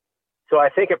that. So I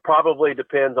think it probably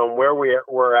depends on where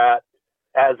we're at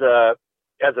as a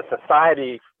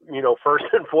society, first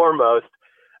and foremost,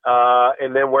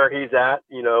 and then where he's at,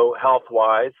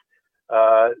 health-wise,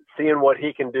 seeing what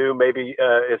he can do maybe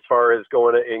as far as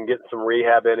going and getting some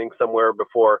rehab innings somewhere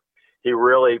before he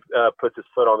really puts his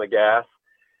foot on the gas.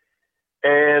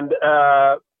 And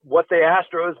what the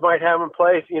Astros might have in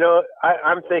place,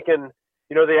 I'm thinking,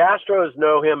 the Astros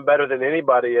know him better than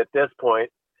anybody at this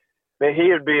point.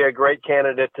 He would be a great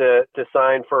candidate to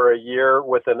sign for a year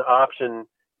with an option,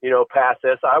 past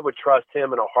this. I would trust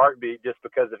him in a heartbeat just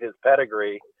because of his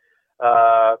pedigree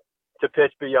to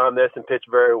pitch beyond this and pitch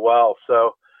very well.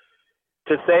 So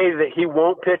to say that he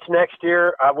won't pitch next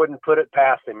year, I wouldn't put it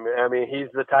past him. I mean,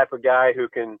 he's the type of guy who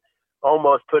can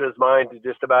almost put his mind to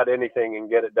just about anything and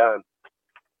get it done.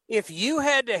 If you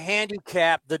had to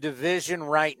handicap the division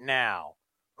right now,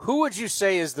 who would you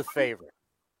say is the favorite?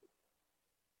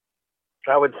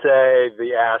 I would say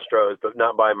the Astros, but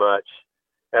not by much.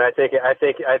 And I think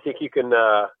you can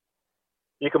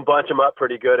bunch them up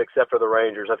pretty good, except for the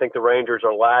Rangers. I think the Rangers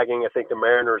are lagging. I think the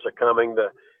Mariners are coming.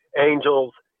 The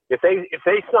Angels, if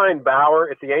they sign Bauer,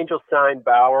 if the Angels sign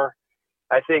Bauer,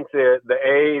 I think the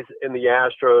A's and the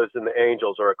Astros and the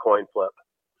Angels are a coin flip.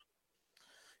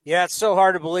 Yeah, it's so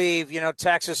hard to believe.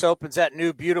 Texas opens that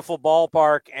new beautiful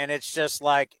ballpark, and it's just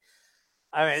like,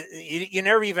 you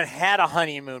never even had a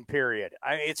honeymoon period.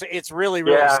 It's really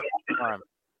sad for them.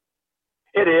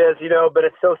 It is, but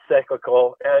it's so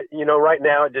cyclical. Right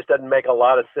now it just doesn't make a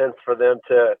lot of sense for them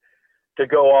to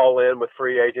go all in with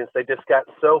free agents. They just got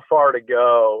so far to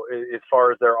go as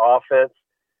far as their offense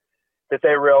that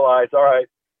they realize, all right,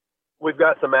 we've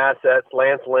got some assets.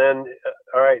 Lance Lynn,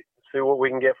 all right, see what we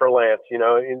can get for Lance.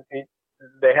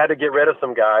 They had to get rid of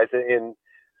some guys, and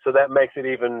so that makes it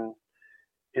even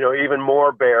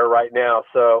more bare right now.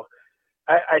 So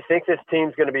I think this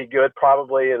team's going to be good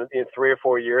probably in 3 or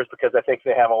 4 years because I think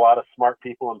they have a lot of smart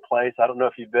people in place. I don't know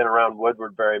if you've been around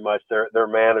Woodward very much, their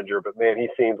manager, but man, he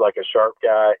seems like a sharp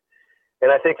guy.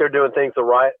 And I think they're doing things the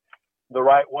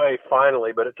right way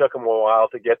finally, but it took them a while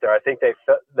to get there. I think they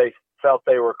felt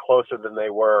they were closer than they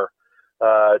were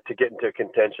to get into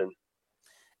contention.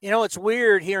 It's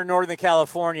weird here in Northern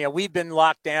California. We've been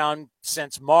locked down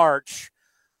since March.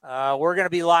 We're going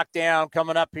to be locked down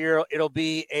coming up here. It'll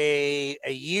be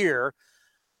a year.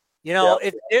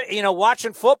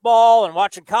 Watching football and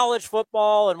watching college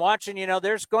football and watching,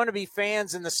 there's going to be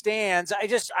fans in the stands.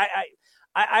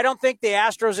 I don't think the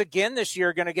Astros again this year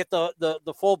are going to get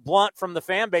the full blunt from the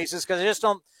fan bases because I just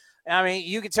don't. I mean,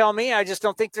 you can tell me. I just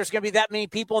don't think there's going to be that many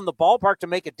people in the ballpark to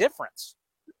make a difference.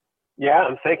 Yeah,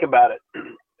 I'm thinking about it.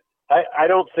 I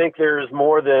don't think there's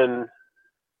more than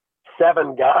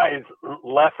 7 guys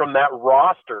left from that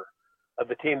roster of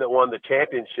the team that won the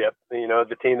championship.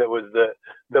 The team that was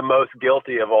the most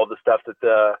guilty of all the stuff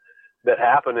that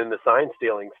happened in the sign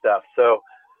stealing stuff. So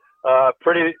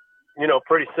pretty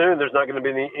soon there's not going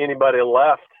to be anybody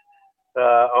left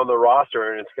on the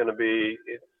roster, and it's going to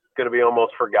be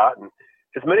almost forgotten.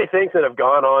 As many things that have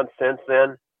gone on since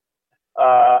then,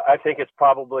 I think it's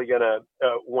probably going to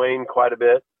wane quite a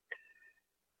bit.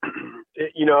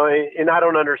 And I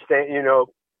don't understand,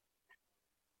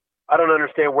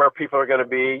 where people are going to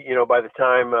be, by the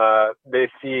time they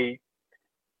see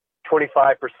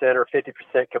 25% or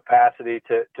 50% capacity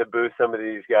to boost some of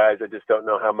these guys. I just don't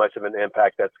know how much of an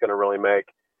impact that's going to really make.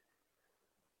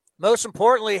 Most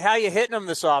importantly, how you hitting them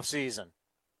this offseason?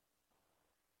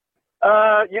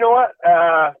 You know what?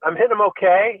 I'm hitting them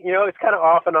okay. You know, it's kind of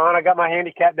off and on. I got my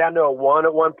handicap down to a 1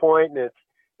 at one point, and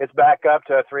it's back up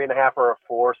to a 3.5 or a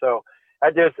 4. So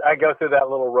I go through that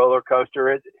little roller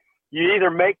coaster. You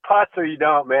either make putts or you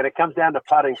don't, man. It comes down to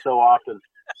putting so often.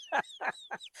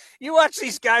 You watch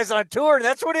these guys on tour, and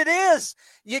that's what it is.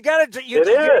 You gotta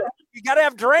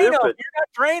have Drano. If you're not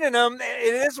draining them,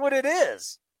 it is what it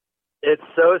is. It's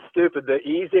so stupid.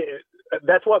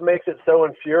 That's what makes it so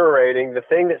infuriating. The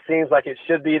thing that seems like it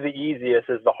should be the easiest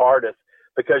is the hardest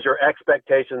because your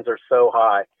expectations are so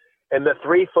high. And the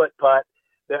 3-foot putt,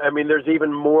 I mean, there's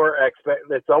even more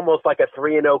it's almost like a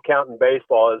 3-0 count in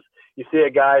baseball. Is you see a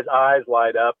guy's eyes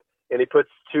light up and he puts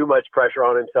too much pressure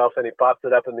on himself and he pops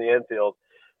it up in the infield.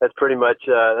 That's pretty much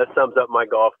that sums up my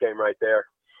golf game right there.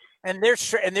 And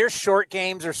their short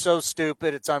games are so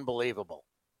stupid, it's unbelievable.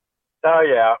 Oh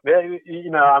yeah, you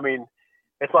know, I mean,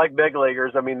 it's like big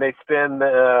leaguers. I mean, they spend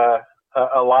a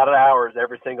lot of hours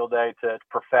every single day to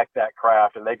perfect that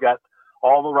craft, and they've got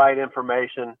all the right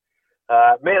information.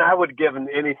 Man, I would give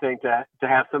anything to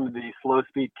have some of these slow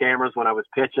speed cameras when I was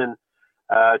pitching,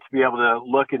 to be able to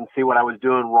look and see what I was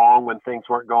doing wrong when things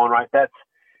weren't going right.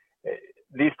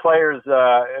 These players who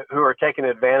are taking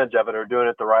advantage of it are doing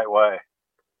it the right way.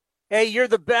 Hey, you're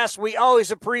the best. We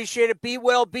always appreciate it. Be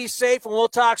well, be safe, and we'll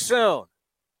talk soon.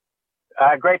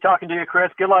 Great talking to you,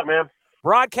 Chris. Good luck, man.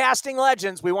 Broadcasting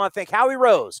legends, we want to thank Howie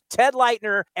Rose, Ted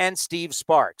Leitner, and Steve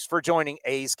Sparks for joining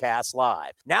A's Cast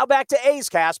Live. Now back to A's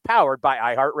Cast, powered by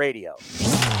iHeartRadio.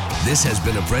 This has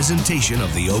been a presentation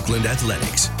of the Oakland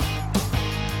Athletics.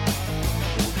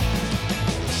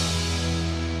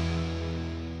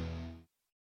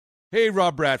 Hey,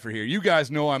 Rob Bradford here. You guys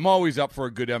know I'm always up for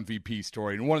a good MVP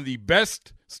story, and one of the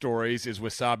best stories is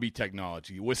Wasabi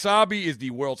Technology. Wasabi is the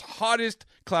world's hottest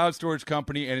cloud storage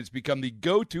company, and it's become the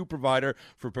go-to provider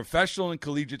for professional and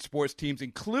collegiate sports teams,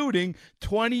 including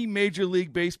 20 Major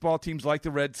League Baseball teams like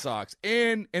the Red Sox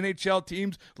and NHL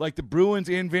teams like the Bruins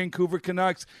and Vancouver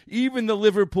Canucks. Even the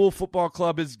Liverpool Football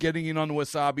Club is getting in on the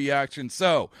Wasabi action.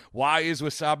 So, why is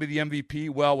Wasabi the MVP?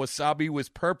 Well, Wasabi was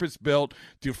purpose-built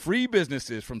to free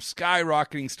businesses from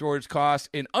skyrocketing storage costs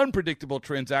and unpredictable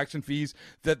transaction fees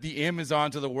that the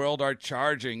Amazons of the world are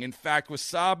charging. In fact,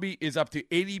 Wasabi is up to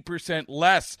 80%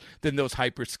 less than those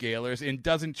hyperscalers and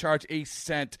doesn't charge a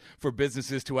cent for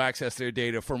businesses to access their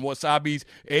data. From Wasabi's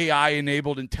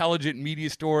AI-enabled intelligent media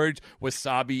storage,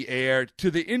 Wasabi Air,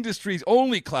 to the industry's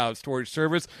only cloud storage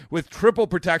service with triple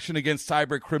protection against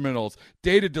cyber criminals,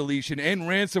 data deletion, and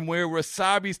ransomware,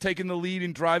 Wasabi's taken the lead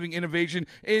in driving innovation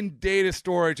in data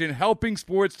storage and helping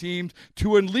sports teams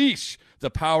to unleash the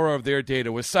power of their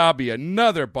data. Wasabi,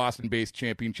 another Boston-based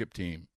championship team.